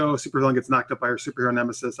comedy show. Supervillain gets knocked up by her superhero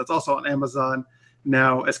nemesis. That's also on Amazon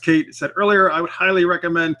now. As Kate said earlier, I would highly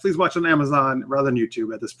recommend please watch on Amazon rather than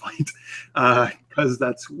YouTube at this point, because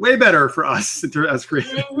that's way better for us as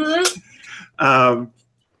creators. Mm-hmm.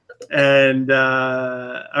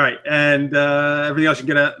 All right, and everything else you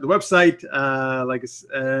can get at the website,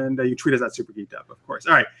 and you tweet us at Super Geeked Up, of course.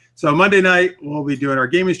 All right, so Monday night we'll be doing our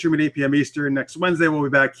gaming stream at 8 p.m. Eastern. Next Wednesday we'll be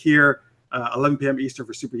back here 11 p.m. Eastern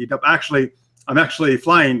for Super Geeked Up. I'm actually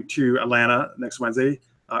flying to Atlanta next Wednesday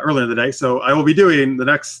earlier in the day, so I will be doing the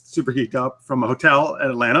next Super Geeked Up from a hotel at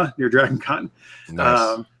Atlanta near Dragon Con.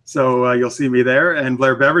 Nice. So you'll see me there, and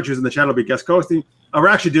Blair Beveridge, who's in the chat, will be guest hosting. We're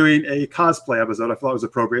actually doing a cosplay episode. I thought it was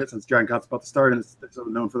appropriate since Dragon Con's about to start and it's sort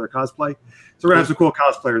of known for their cosplay. So we're going to have some cool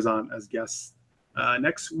cosplayers on as guests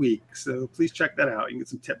next week. So please check that out. You can get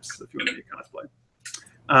some tips if you want to be a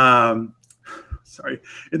cosplay. Sorry.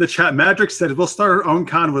 In the chat, Madrix said we'll start our own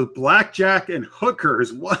con with blackjack and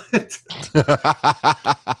hookers. What?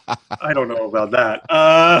 I don't know about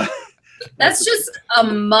that. That's just a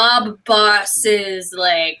mob boss's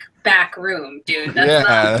back room, dude.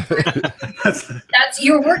 That's that's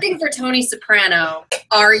you're working for Tony Soprano.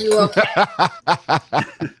 Are you okay?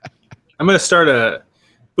 I'm gonna start a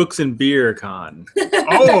books and beer con.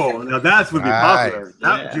 Oh, now that would be popular.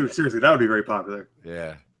 Dude, seriously, that would be very popular.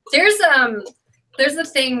 Yeah. There's a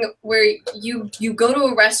thing where you go to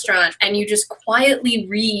a restaurant and you just quietly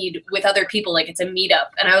read with other people like it's a meetup,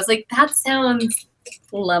 and I was like, that sounds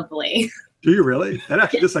lovely. Do you really? That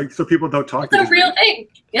actually just so people don't talk. It's a real thing.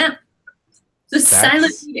 Yeah. Just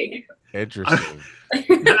silent reading. Interesting.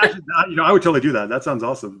 I would totally do that. That sounds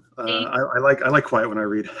awesome. I like quiet when I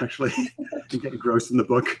read, actually, and get engrossed in the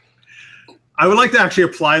book. I would like to actually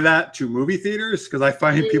apply that to movie theaters because I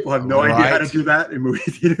find people have no idea how to do that in movie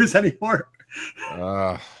theaters anymore.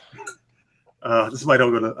 This is why I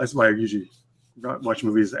don't go to. That's why I usually watch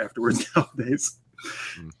movies afterwards nowadays.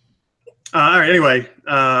 All right. Anyway,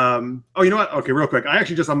 you know what? Okay, real quick. I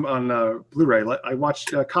actually I'm on Blu-ray. I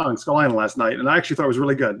watched Kong Skull Island last night, and I actually thought it was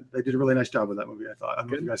really good. They did a really nice job with that movie. I thought. I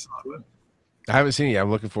don't know if you guys saw it. I haven't seen it yet.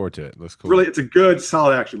 I'm looking forward to it. Looks cool. Really, it's a good,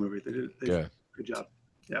 solid action movie. They did good job.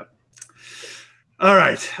 Yeah. All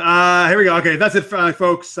right. Here we go. Okay, that's it,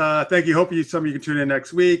 folks. Thank you. Hope some of you can tune in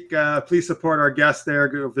next week. Please support our guests there.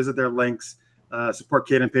 Go visit their links. Support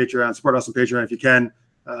Kate on Patreon. Support us on Patreon if you can.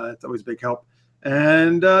 It's always a big help.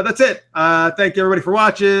 And that's it. Thank you, everybody, for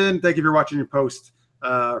watching. Thank you for watching your post.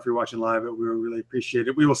 If you're watching live, we really appreciate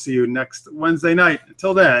it. We will see you next Wednesday night.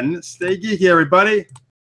 Until then, stay geeky, everybody.